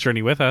going on this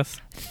journey with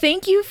us.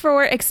 Thank you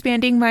for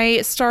expanding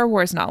my Star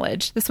Wars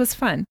knowledge. This was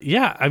fun.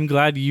 Yeah, I'm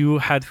glad you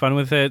had fun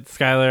with it.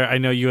 Skylar, I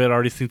know you had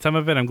already seen some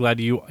of it. I'm glad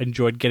you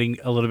enjoyed getting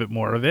a little bit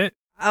more of it.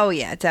 Oh,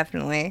 yeah,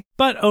 definitely.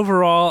 But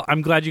overall,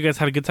 I'm glad you guys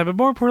had a good time. But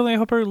more importantly, I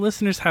hope our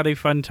listeners had a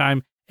fun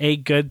time, a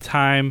good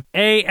time.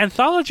 A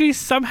anthology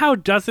somehow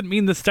doesn't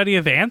mean the study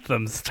of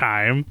anthems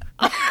time.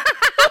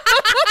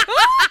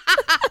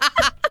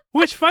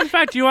 Which, fun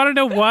fact, do you want to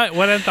know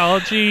what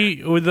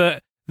anthology with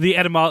the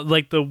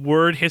like the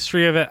word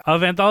history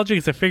of anthology?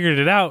 Because I figured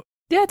it out.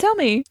 Yeah, tell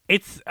me.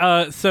 It's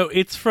so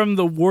it's from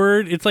the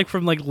word, it's like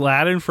from like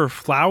Latin for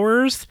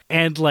flowers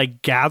and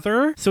like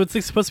gather. So it's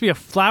like supposed to be a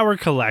flower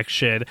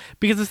collection,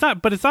 because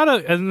an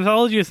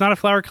anthology is not a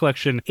flower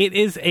collection. It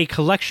is a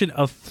collection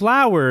of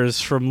flowers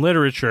from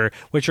literature,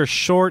 which are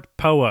short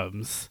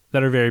poems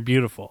that are very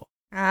beautiful.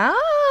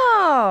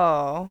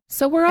 Oh.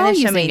 So we're all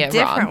using it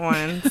different wrong.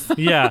 ones.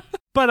 Yeah.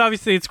 But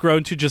obviously it's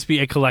grown to just be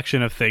a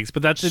collection of things.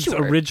 But that's its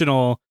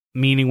original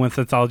meaning when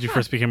anthology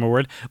first became a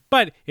word.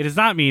 But it does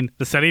not mean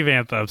the study of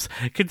anthems.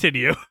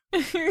 Continue.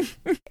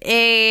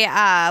 A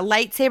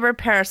lightsaber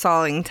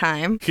parasoling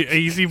time.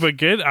 Easy but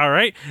good. All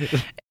right.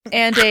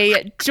 And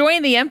a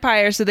join the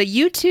Empire so that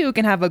you too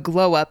can have a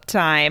glow up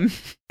time.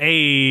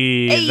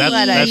 Hey,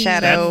 that's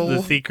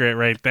the secret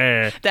right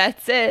there.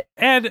 That's it.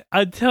 And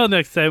until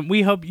next time,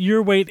 we hope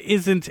your wait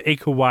isn't a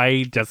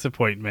kawaii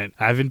disappointment.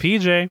 I've been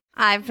PJ.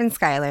 I've been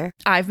Skylar.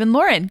 I've been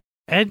Lauren.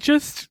 And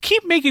just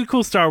keep making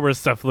cool Star Wars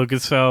stuff,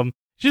 Lucasfilm.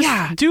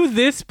 Just do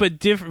this, but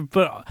different,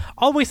 but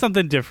always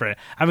something different.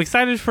 I'm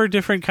excited for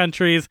different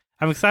countries.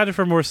 I'm excited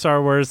for more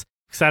Star Wars.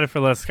 Excited for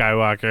less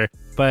Skywalker.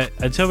 But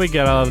until we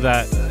get all of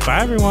that,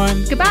 bye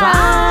everyone. Goodbye.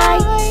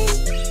 Bye.